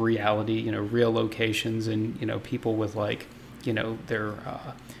reality, real locations, and people with like,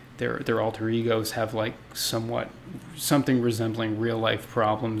 their alter egos have like something resembling real life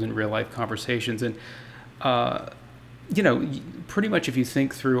problems and real life conversations, and pretty much if you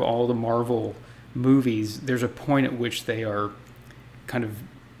think through all the Marvel movies, there's a point at which they are kind of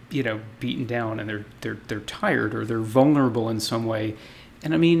beaten down and they're tired or they're vulnerable in some way.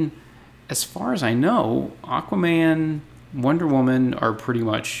 And I mean, as far as I know, Aquaman, Wonder Woman are pretty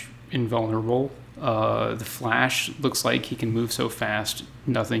much invulnerable. The Flash looks like he can move so fast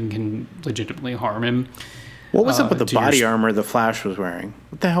nothing can legitimately harm him. What was up with the body armor the Flash was wearing?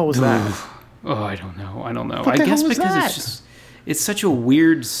 What the hell was that? Oh, I don't know. What the hell was because that? It's such a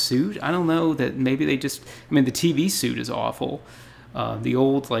weird suit. I don't know, that maybe they just... I mean, the TV suit is awful. The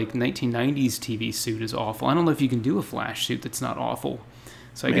old, 1990s TV suit is awful. I don't know if you can do a Flash suit that's not awful.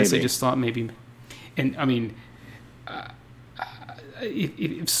 So I guess they just thought maybe... And, I mean,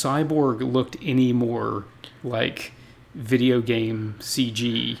 if Cyborg looked any more like video game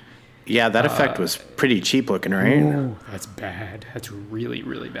CG... Yeah, that effect was pretty cheap looking, right? Oh, that's bad. That's really,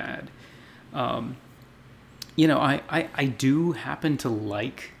 really bad. I do happen to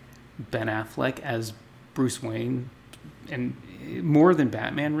like Ben Affleck as Bruce Wayne, and more than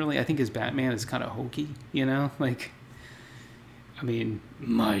Batman, really. I think his Batman is kind of hokey,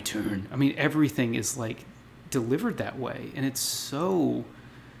 my turn. I mean, everything is delivered that way, and it's so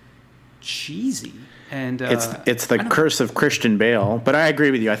cheesy. And it's the curse of Christian Bale, but I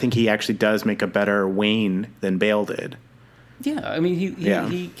agree with you. I think he actually does make a better Wayne than Bale did. Yeah, I mean,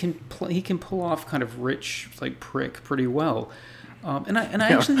 he can pull off kind of rich prick pretty well, and I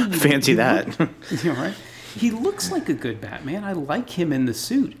actually fancy that. Right? He looks like a good Batman. I like him in the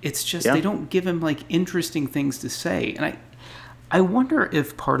suit. It's just they don't give him interesting things to say, and I wonder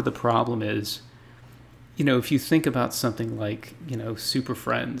if part of the problem is, if you think about something like Super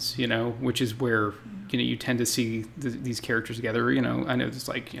Friends, which is where you tend to see these characters together. I know it's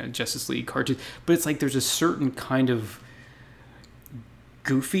Justice League cartoons, but it's there's a certain kind of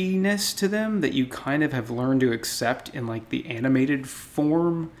goofiness to them that you kind of have learned to accept in the animated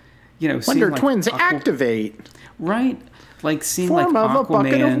form. Wonder Twins activate. Right? Seeing form of Aquaman, a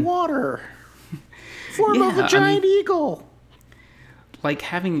bucket of water. Form of a giant eagle.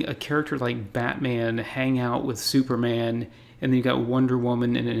 Having a character like Batman hang out with Superman, and then you got Wonder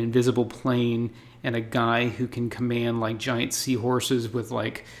Woman in an invisible plane, and a guy who can command giant seahorses with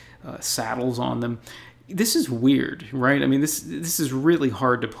saddles on them. This is weird, right? I mean, this is really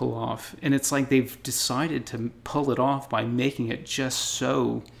hard to pull off, and it's they've decided to pull it off by making it just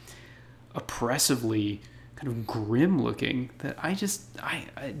so oppressively kind of grim looking that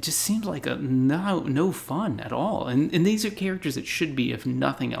it just seems like no fun at all. And these are characters that should be, if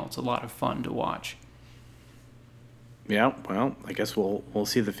nothing else, a lot of fun to watch. Yeah, well, I guess we'll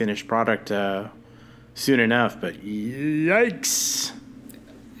see the finished product soon enough, but yikes.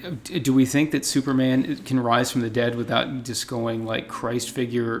 Do we think that Superman can rise from the dead without just going Christ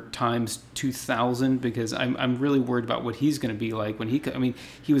figure times 2,000? Because I'm really worried about what he's going to be like when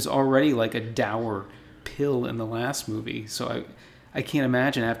he was already a dour pill in the last movie, so I can't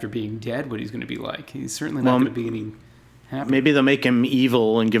imagine after being dead what he's going to be like. He's certainly not going to be any happier. Maybe they'll make him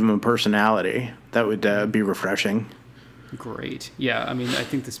evil and give him a personality. That would be refreshing. Great. Yeah, I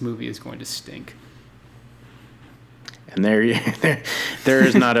think this movie is going to stink. And there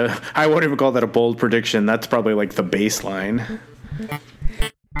is not I won't even call that a bold prediction. That's probably the baseline.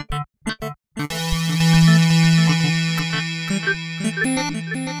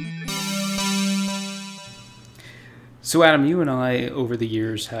 So Adam, you and I over the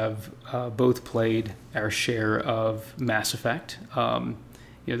years have both played our share of Mass Effect.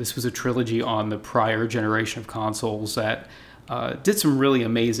 This was a trilogy on the prior generation of consoles that did some really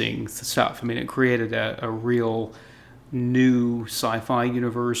amazing stuff. It created a real new sci-fi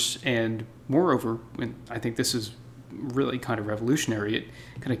universe, and moreover, and I think this is really kind of revolutionary, it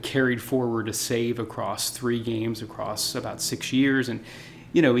kind of carried forward a save across 3 games across about 6 years. And,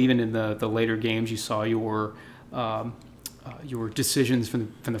 even in the later games, you saw your decisions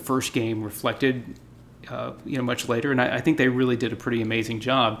from the first game reflected, much later. And I think they really did a pretty amazing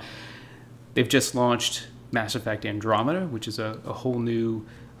job. They've just launched Mass Effect Andromeda, which is a whole new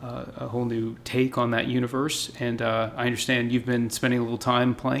take on that universe. And I understand you've been spending a little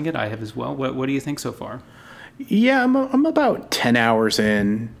time playing it. I have as well. What do you think so far? Yeah, I'm about 10 hours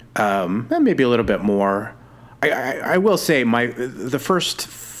in, maybe a little bit more. I will say the first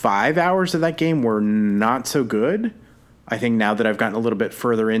 5 hours of that game were not so good. I think now that I've gotten a little bit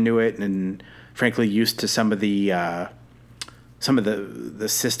further into it and frankly used to some of the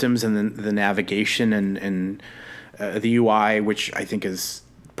systems and the navigation and the UI, which I think is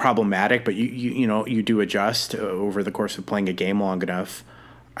problematic, but you do adjust over the course of playing a game long enough.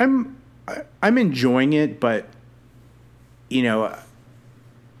 I'm enjoying it, but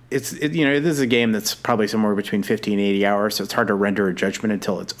this is a game that's probably somewhere between 50 and 80 hours, so it's hard to render a judgment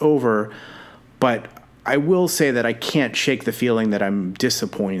until it's over. But I will say that I can't shake the feeling that I'm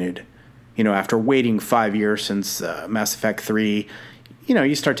disappointed. After waiting 5 years since Mass Effect 3,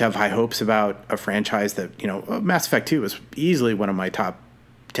 you start to have high hopes about a franchise that, Mass Effect 2 was easily one of my top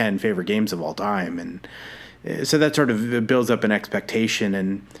 10 favorite games of all time. And so that sort of builds up an expectation.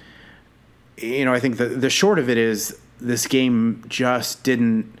 And, I think the short of it is this game just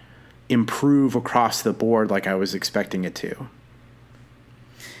didn't improve across the board like I was expecting it to.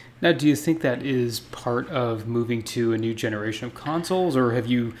 Now, do you think that is part of moving to a new generation of consoles, or have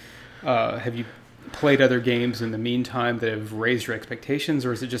you played other games in the meantime that have raised your expectations,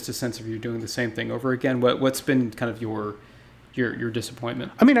 or is it just a sense of you're doing the same thing over again? What's been kind of your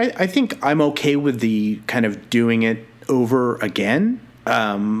disappointment? I mean, I think I'm okay with the kind of doing it over again.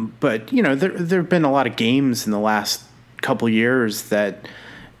 But there have been a lot of games in the last couple years that,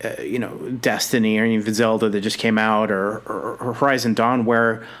 Destiny or even Zelda that just came out, or Horizon Dawn,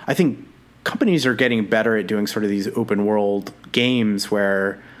 where I think companies are getting better at doing sort of these open world games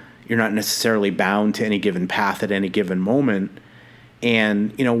where you're not necessarily bound to any given path at any given moment.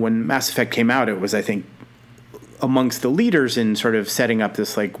 And, when Mass Effect came out, it was, I think, amongst the leaders in sort of setting up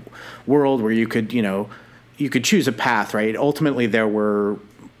this like world where you could choose a path, right? Ultimately, there were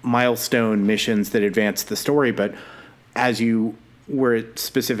milestone missions that advanced the story, but as you were at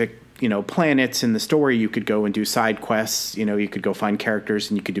specific, planets in the story, you could go and do side quests. You could go find characters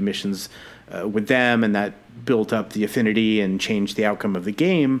and you could do missions with them, and that built up the affinity and changed the outcome of the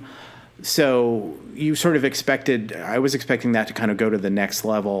game. So you sort of I was expecting that to kind of go to the next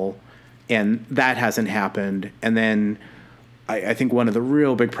level, and that hasn't happened. And then I think one of the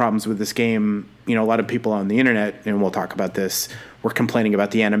real big problems with this game, a lot of people on the internet, and we'll talk about this, were complaining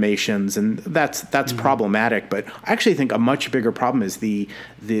about the animations, and that's problematic. But I actually think a much bigger problem is the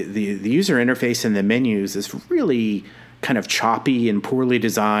user interface and the menus is really kind of choppy and poorly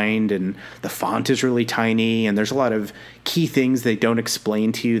designed, and the font is really tiny, and there's a lot of key things they don't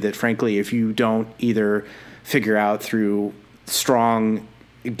explain to you that, frankly, if you don't either figure out through strong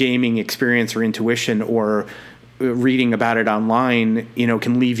gaming experience or intuition or reading about it online,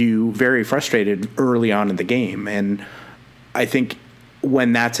 can leave you very frustrated early on in the game. And I think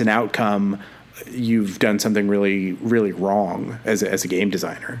when that's an outcome, you've done something really, really wrong as a game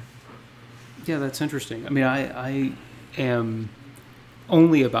designer. Yeah, that's interesting. I mean, I am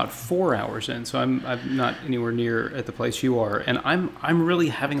only about 4 hours in, so I'm not anywhere near at the place you are, and I'm really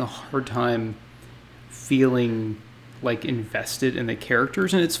having a hard time feeling like invested in the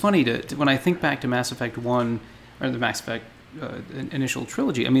characters. And it's funny to when I think back to Mass Effect 1 or the Mass Effect initial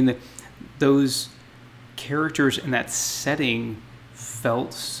trilogy. I mean, those characters in that setting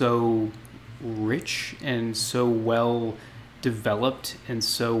felt so rich and so well developed and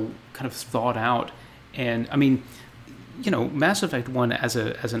so kind of thought out. And I mean, Mass Effect 1 as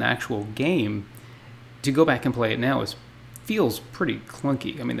an actual game, to go back and play it now feels pretty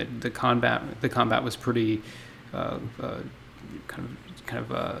clunky. I mean, the combat was pretty kind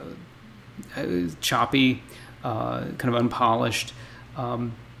of choppy, kind of unpolished.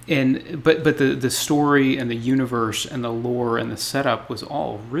 But the story and the universe and the lore and the setup was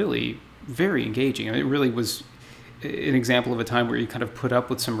all really very engaging. I mean, it really was an example of a time where you kind of put up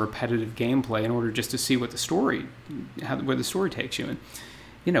with some repetitive gameplay in order just to see where the story takes you.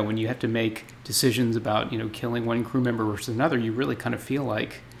 And when you have to make decisions about killing one crew member versus another, you really kind of feel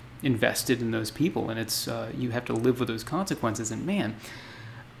like invested in those people, and it's you have to live with those consequences. And man,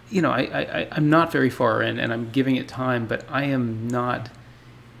 I'm not very far in, and I'm giving it time, but I am not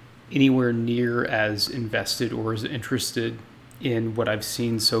anywhere near as invested or as interested in what I've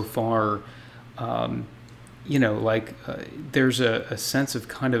seen so far There's a sense of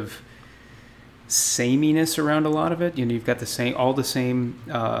kind of sameness around a lot of it. You've got all the same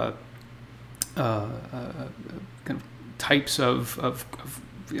kind of types of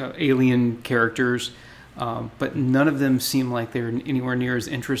alien characters, but none of them seem like they're anywhere near as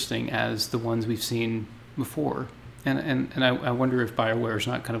interesting as the ones we've seen before. And I wonder if BioWare is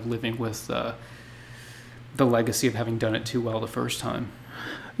not kind of living with the legacy of having done it too well the first time.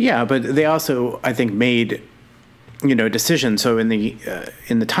 Yeah, but they also, I think, made decisions. So in the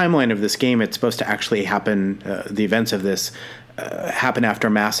timeline of this game, it's supposed to actually happen. The events of this happen after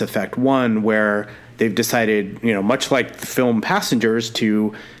Mass Effect 1, where they've decided, much like the film Passengers,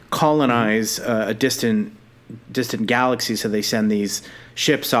 to colonize a distant galaxy. So they send these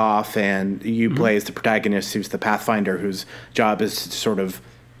ships off, and you play as the protagonist, who's the Pathfinder, whose job is to sort of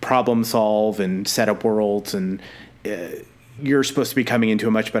problem solve and set up worlds. And you're supposed to be coming into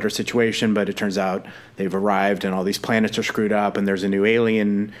a much better situation, but it turns out they've arrived and all these planets are screwed up, and there's a new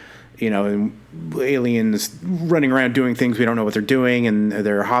alien, and aliens running around doing things we don't know what they're doing, and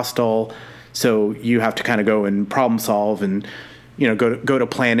they're hostile. So you have to kind of go and problem solve and go to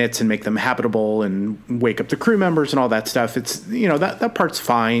planets and make them habitable and wake up the crew members and all that stuff. It's that part's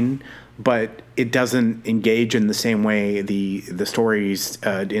fine, but it doesn't engage in the same way the stories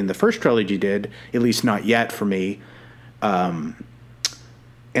in the first trilogy did, at least not yet for me. And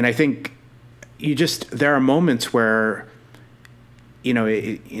I think there are moments where,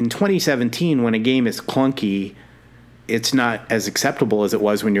 in 2017, when a game is clunky, it's not as acceptable as it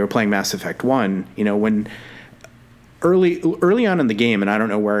was when you were playing Mass Effect 1. When early on in the game, and I don't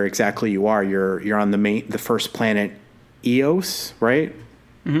know where exactly you are, you're on the first planet, Eos, right?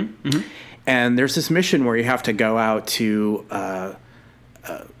 Mm-hmm. Mm-hmm. And there's this mission where you have to go out to,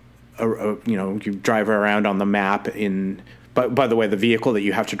 you drive around on the map but by the way, the vehicle that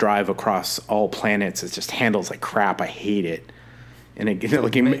you have to drive across all planets, it just handles like crap. I hate it. And this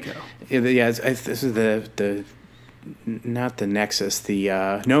is the not the Nexus,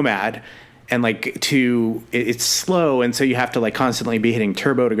 the Nomad. And it's slow, and so you have to constantly be hitting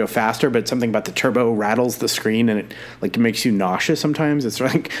turbo to go faster. But something about the turbo rattles the screen, and it makes you nauseous sometimes. It's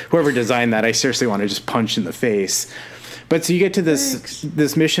like whoever designed that, I seriously want to just punch in the face. But so you get to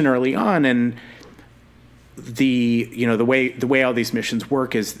this mission early on, and the way all these missions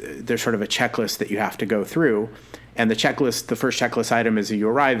work is there's sort of a checklist that you have to go through, and the first checklist item as you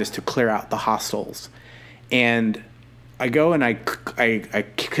arrive is to clear out the hostiles, and I go and I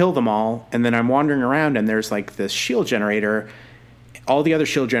kill them all, and then I'm wandering around, and there's this shield generator. All the other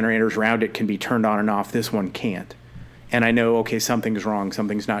shield generators around it can be turned on and off. This one can't. And I know, okay, something's wrong.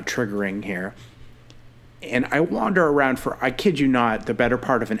 Something's not triggering here. And I wander around for, I kid you not, the better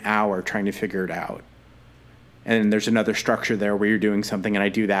part of an hour trying to figure it out. And there's another structure there where you're doing something, and I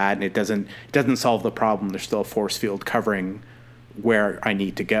do that, and it doesn't solve the problem. There's still a force field covering where I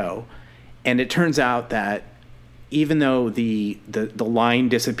need to go. And it turns out that even though the line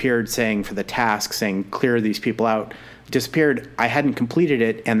disappeared saying for the task, saying clear these people out, disappeared, I hadn't completed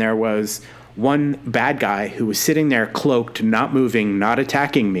it, and there was one bad guy who was sitting there cloaked, not moving, not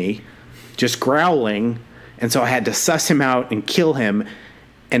attacking me, just growling, and so I had to suss him out and kill him.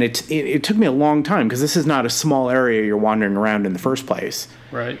 And it took me a long time, because this is not a small area you're wandering around in the first place.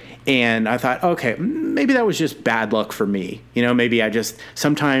 Right. And I thought, okay, maybe that was just bad luck for me. Maybe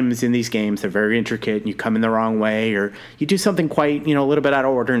sometimes in these games, they're very intricate and you come in the wrong way, or you do something quite, a little bit out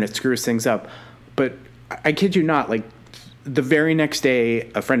of order and it screws things up. But I kid you not, the very next day,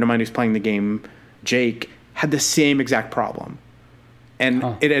 a friend of mine who's playing the game, Jake, had the same exact problem. And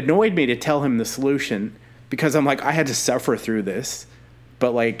it annoyed me to tell him the solution, because I'm I had to suffer through this.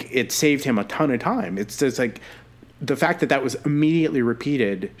 But it saved him a ton of time. It's just the fact that was immediately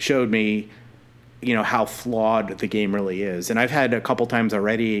repeated showed me, how flawed the game really is. And I've had a couple times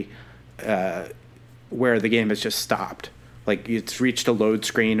already where the game has just stopped. It's reached a load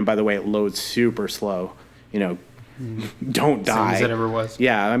screen, and by the way, it loads super slow. Don't die. Same as it ever was.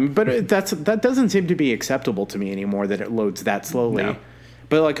 Yeah, but that doesn't seem to be acceptable to me anymore, that it loads that slowly. No.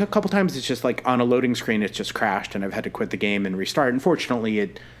 But a couple times it's just on a loading screen, it's just crashed, and I've had to quit the game and restart. Unfortunately,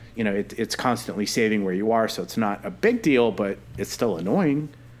 it's constantly saving where you are, so it's not a big deal, but it's still annoying.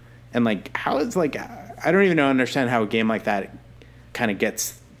 And how is I don't even understand how a game like that kind of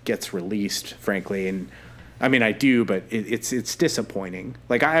gets released, frankly. And I mean, I do, but it's disappointing.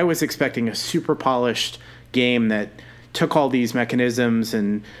 I was expecting a super polished game that took all these mechanisms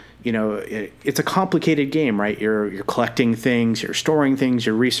and. It's a complicated game, right? You're collecting things, you're storing things,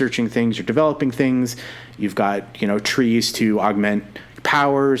 you're researching things, you're developing things. You've got, trees to augment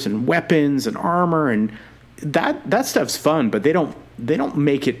powers and weapons and armor, and that stuff's fun, but they don't they don't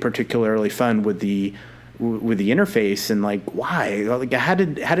make it particularly fun with the interface. And like, why? Like, how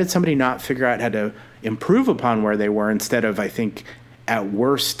did somebody not figure out how to improve upon where they were, instead of, I think, at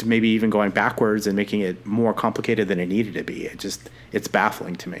worst, maybe even going backwards and making it more complicated than it needed to be? It's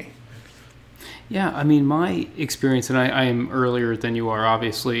baffling to me. Yeah, I mean, my experience, and I am earlier than you are,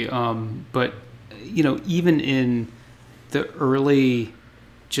 obviously, but, you know, even in the early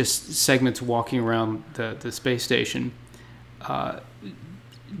just segments walking around the space station,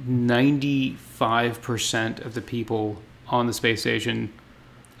 95% of the people on the space station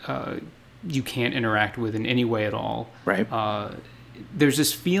you can't interact with in any way at all. Right. There's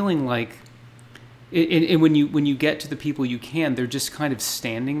this feeling like, and when you get to the people you can, they're just kind of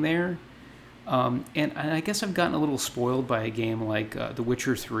standing there. And I guess I've gotten a little spoiled by a game like The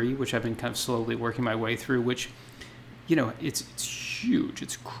Witcher 3, which I've been kind of slowly working my way through, which, you know, it's huge.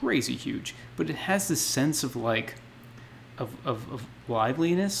 It's crazy huge. But it has this sense of like, of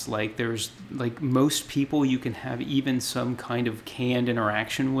liveliness. Like, there's, like, most people you can have even some kind of canned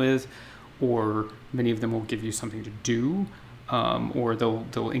interaction with, or many of them will give you something to do, or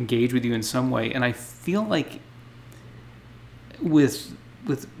they'll engage with you in some way. And I feel like with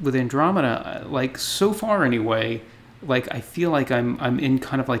Andromeda, like, so far anyway, like, I feel like I'm in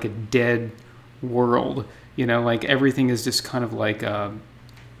kind of like a dead world, you know, like everything is just kind of like, I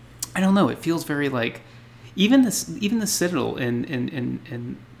don't know, it feels very like, even the Citadel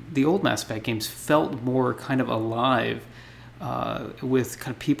in the old Mass Effect games felt more kind of alive, with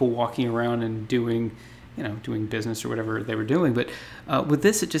kind of people walking around and doing business or whatever they were doing. But with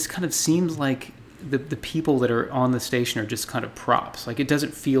this, it just kind of seems like the people that are on the station are just kind of props. Like, it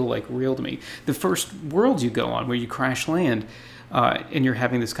doesn't feel like real to me. The first world you go on, where you crash land, and you're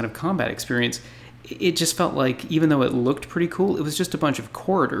having this kind of combat experience, it just felt like, even though it looked pretty cool, it was just a bunch of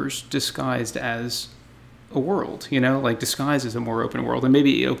corridors disguised as a world, you know, like disguised as a more open world. And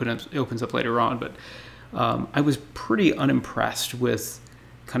maybe it opens up later on, but I was pretty unimpressed with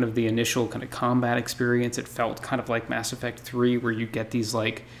kind of the initial kind of combat experience. It felt kind of like Mass Effect 3, where you get these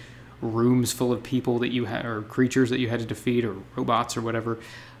like rooms full of people that you had, or creatures that you had to defeat, or robots or whatever,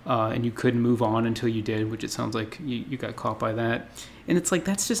 and you couldn't move on until you did, which it sounds like you got caught by that. And it's like,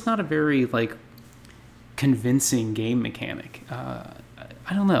 that's just not a very like convincing game mechanic.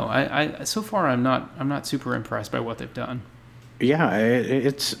 I don't know. I so far I'm not super impressed by what they've done. Yeah,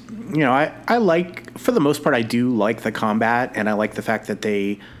 it's, you know, I like, for the most part, I do like the combat, and I like the fact that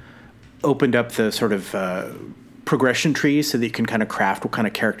they opened up the sort of progression tree so that you can kind of craft what kind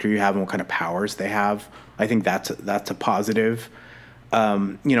of character you have and what kind of powers they have. I think that's a positive.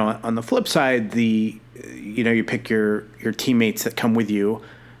 You know, on the flip side, you pick your teammates that come with you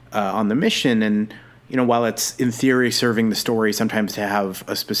on the mission, and, you know, while it's in theory serving the story sometimes to have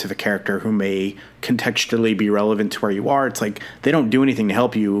a specific character who may contextually be relevant to where you are, it's like they don't do anything to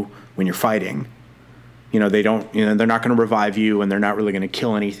help you when you're fighting. You know, they're not going to revive you, and they're not really going to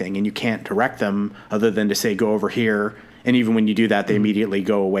kill anything, and you can't direct them other than to say, go over here. And even when you do that, they immediately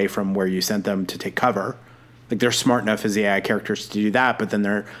go away from where you sent them to take cover. Like, they're smart enough as the AI characters to do that, but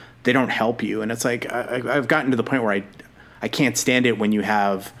then they don't help you. And it's like, I've gotten to the point where I can't stand it when you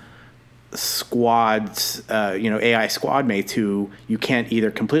have squads, AI squad mates who you can't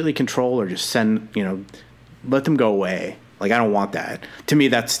either completely control or just send, let them go away. Like, I don't want that. To me,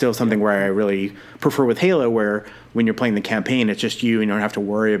 that's still something where I really prefer with Halo, where when you're playing the campaign, it's just you and you don't have to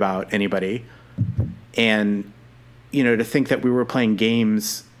worry about anybody. And, to think that we were playing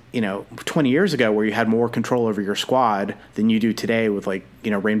games, 20 years ago where you had more control over your squad than you do today with, like,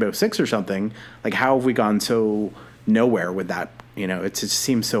 Rainbow Six or something. Like, how have we gone so nowhere with that? It just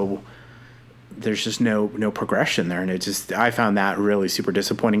seems so... There's just no progression there. And I found that really super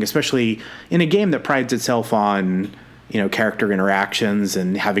disappointing, especially in a game that prides itself on, character interactions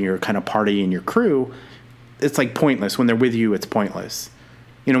and having your kind of party and your crew. It's like pointless. When they're with you, it's pointless.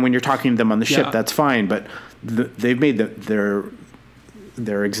 When you're talking to them on the ship, that's fine. But they've made their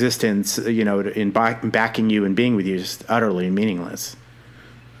existence, in backing you and being with you, just utterly meaningless.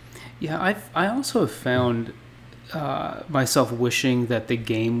 Yeah, I also have found myself wishing that the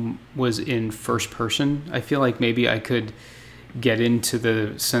game was in first person. I feel like maybe I could get into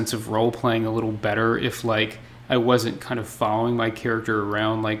the sense of role playing a little better if, like, I wasn't kind of following my character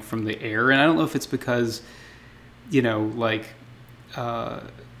around, like, from the air. And I don't know if it's because, I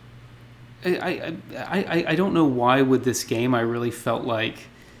don't know why with this game I really felt like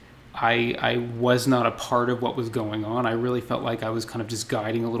I was not a part of what was going on. I really felt like I was kind of just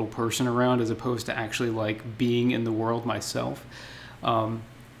guiding a little person around as opposed to actually, like, being in the world myself.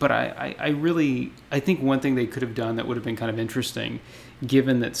 But I think one thing they could have done that would have been kind of interesting,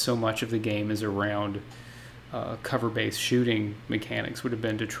 given that so much of the game is around cover-based shooting mechanics would have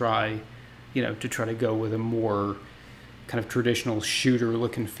been to try to go with a more kind of traditional shooter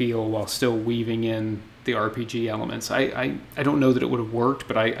look and feel while still weaving in the RPG elements. I don't know that it would have worked,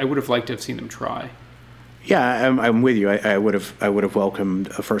 but I would have liked to have seen them try. Yeah, I'm with you. I would have welcomed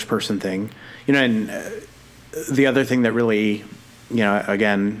a first person thing, and the other thing that really,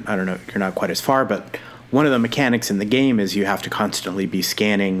 again, I don't know, you're not quite as far, but one of the mechanics in the game is you have to constantly be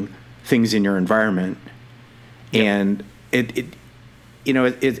scanning things in your environment, and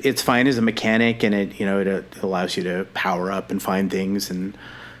it's fine as a mechanic, and it allows you to power up and find things and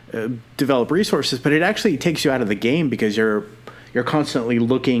develop resources, but it actually takes you out of the game because you're constantly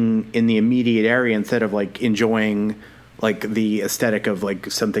looking in the immediate area instead of like enjoying like the aesthetic of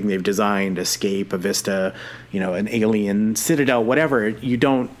like something they've designed, Escape, a Vista, an Alien, Citadel, whatever. You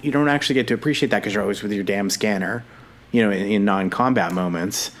don't actually get to appreciate that because you're always with your damn scanner, in non-combat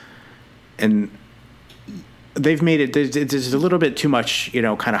moments. And they've made it, there's a little bit too much,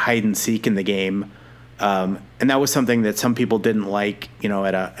 kind of hide and seek in the game. And that was something that some people didn't like,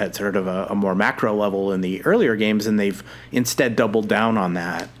 at sort of a more macro level in the earlier games, and they've instead doubled down on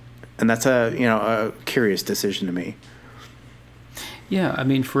that. And that's a curious decision to me. Yeah, I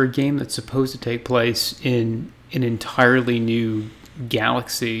mean, for a game that's supposed to take place in an entirely new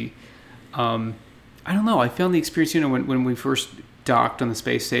galaxy, I don't know. I found the experience, when we first docked on the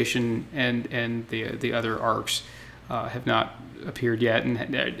space station and the other arcs have not appeared yet,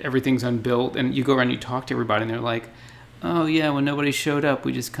 and everything's unbuilt, and you go around and you talk to everybody, and they're like, oh yeah, when nobody showed up,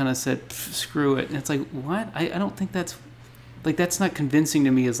 we just kind of said, screw it. And it's like, what? I don't think that's not convincing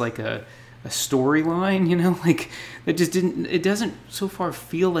to me as like a storyline, like it doesn't so far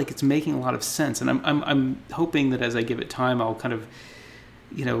feel like it's making a lot of sense. And I'm hoping that as I give it time, I'll kind of,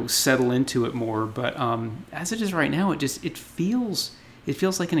 settle into it more. But as it is right now, it feels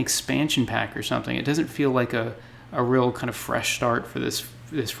like an expansion pack or something. It doesn't feel like a real kind of fresh start for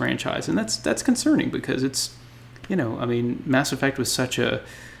this franchise, and that's concerning because it's, Mass Effect was such a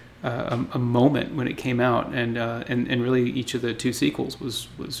moment when it came out, and really each of the two sequels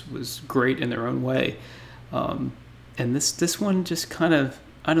was great in their own way, and this one just kind of,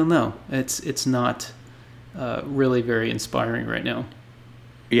 I don't know, it's not really very inspiring right now.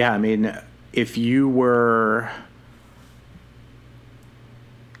 Yeah, I mean, if you were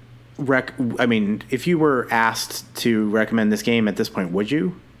if you were asked to recommend this game at this point, would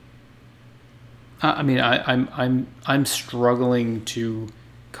you? I'm struggling to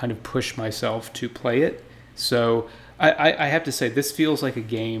kind of push myself to play it. So I have to say, this feels like a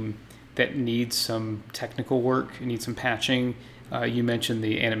game that needs some technical work. It needs some patching. You mentioned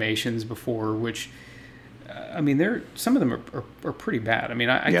the animations before, which some of them are pretty bad. I mean,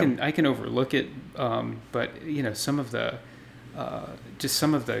 I can overlook it, but some of the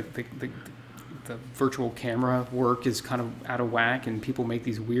the virtual camera work is kind of out of whack, and people make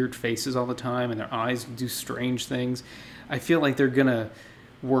these weird faces all the time, and their eyes do strange things. I feel like they're gonna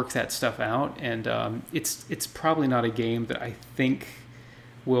work that stuff out, and it's probably not a game that I think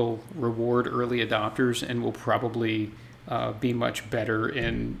will reward early adopters, and will probably be much better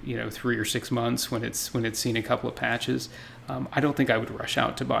in 3 or 6 months when it's seen a couple of patches. I don't think I would rush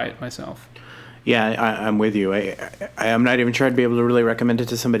out to buy it myself. Yeah, I'm with you. I'm not even sure I'd be able to really recommend it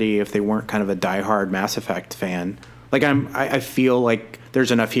to somebody if they weren't kind of a diehard Mass Effect fan. Like I feel like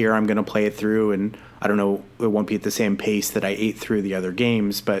there's enough here. I'm going to play it through, and I don't know, it won't be at the same pace that I ate through the other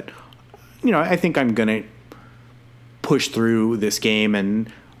games, but I think I'm going to push through this game,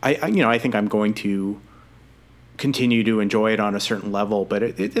 and I think I'm going to continue to enjoy it on a certain level. But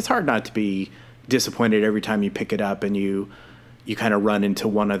it's hard not to be disappointed every time you pick it up and you kind of run into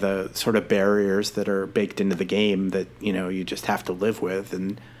one of the sort of barriers that are baked into the game that, you just have to live with.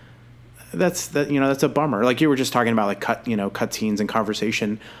 And that's a bummer. Like you were just talking about like cutscenes and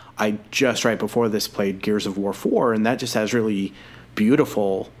conversation. I just right before this played Gears of War 4, and that just has really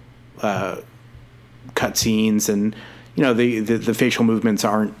beautiful cutscenes, and the facial movements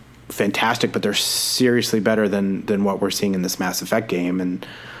aren't fantastic, but they're seriously better than what we're seeing in this Mass Effect game. And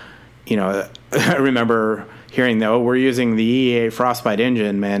I remember hearing that, we're using the EA Frostbite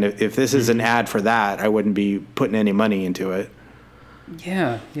engine, man. If this is an ad for that, I wouldn't be putting any money into it.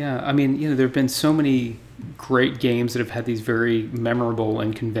 Yeah. I mean, there have been so many great games that have had these very memorable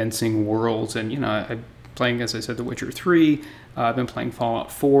and convincing worlds. And, I'm playing, as I said, The Witcher 3. I've been playing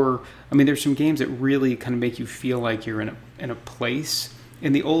Fallout 4. I mean, there's some games that really kind of make you feel like you're in a place.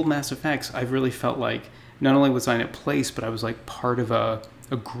 In the old Mass Effects, I've really felt like not only was I in a place, but I was like part of a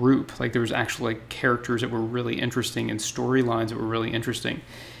group. Like there was actually like characters that were really interesting and storylines that were really interesting.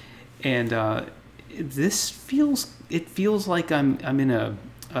 And this feels like I'm in a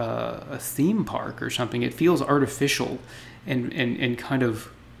a theme park or something. It feels artificial and kind of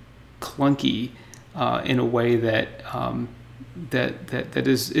clunky in a way that that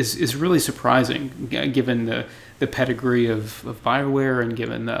is really surprising, given the pedigree of BioWare and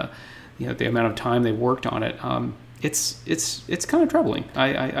given the amount of time they worked on it. It's kind of troubling.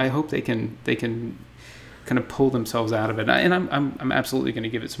 I hope they can kind of pull themselves out of it, and I'm absolutely going to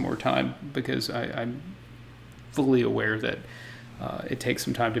give it some more time, because I'm fully aware that it takes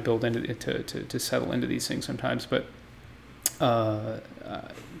some time to build into it, to settle into these things sometimes. But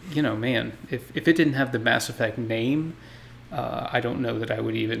man, if it didn't have the Mass Effect name, I don't know that I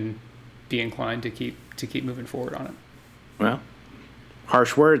would even be inclined to keep moving forward on it. Well,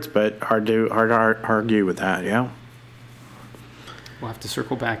 harsh words, but hard to argue with that. Yeah. We'll have to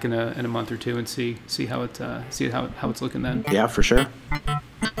circle back in a month or two and see how it's looking then. Yeah, for sure.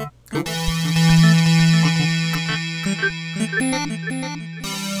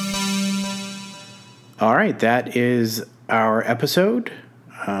 All right, that is our episode.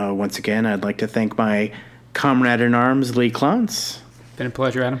 Once again, I'd like to thank my comrade in arms, Lee Clontz. Been a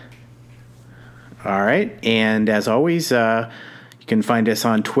pleasure, Adam. All right, and as always, you can find us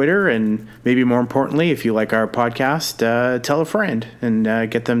on Twitter, and maybe more importantly, if you like our podcast, tell a friend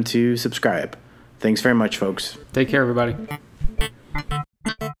and get them to subscribe. Thanks very much, folks. Take care, everybody.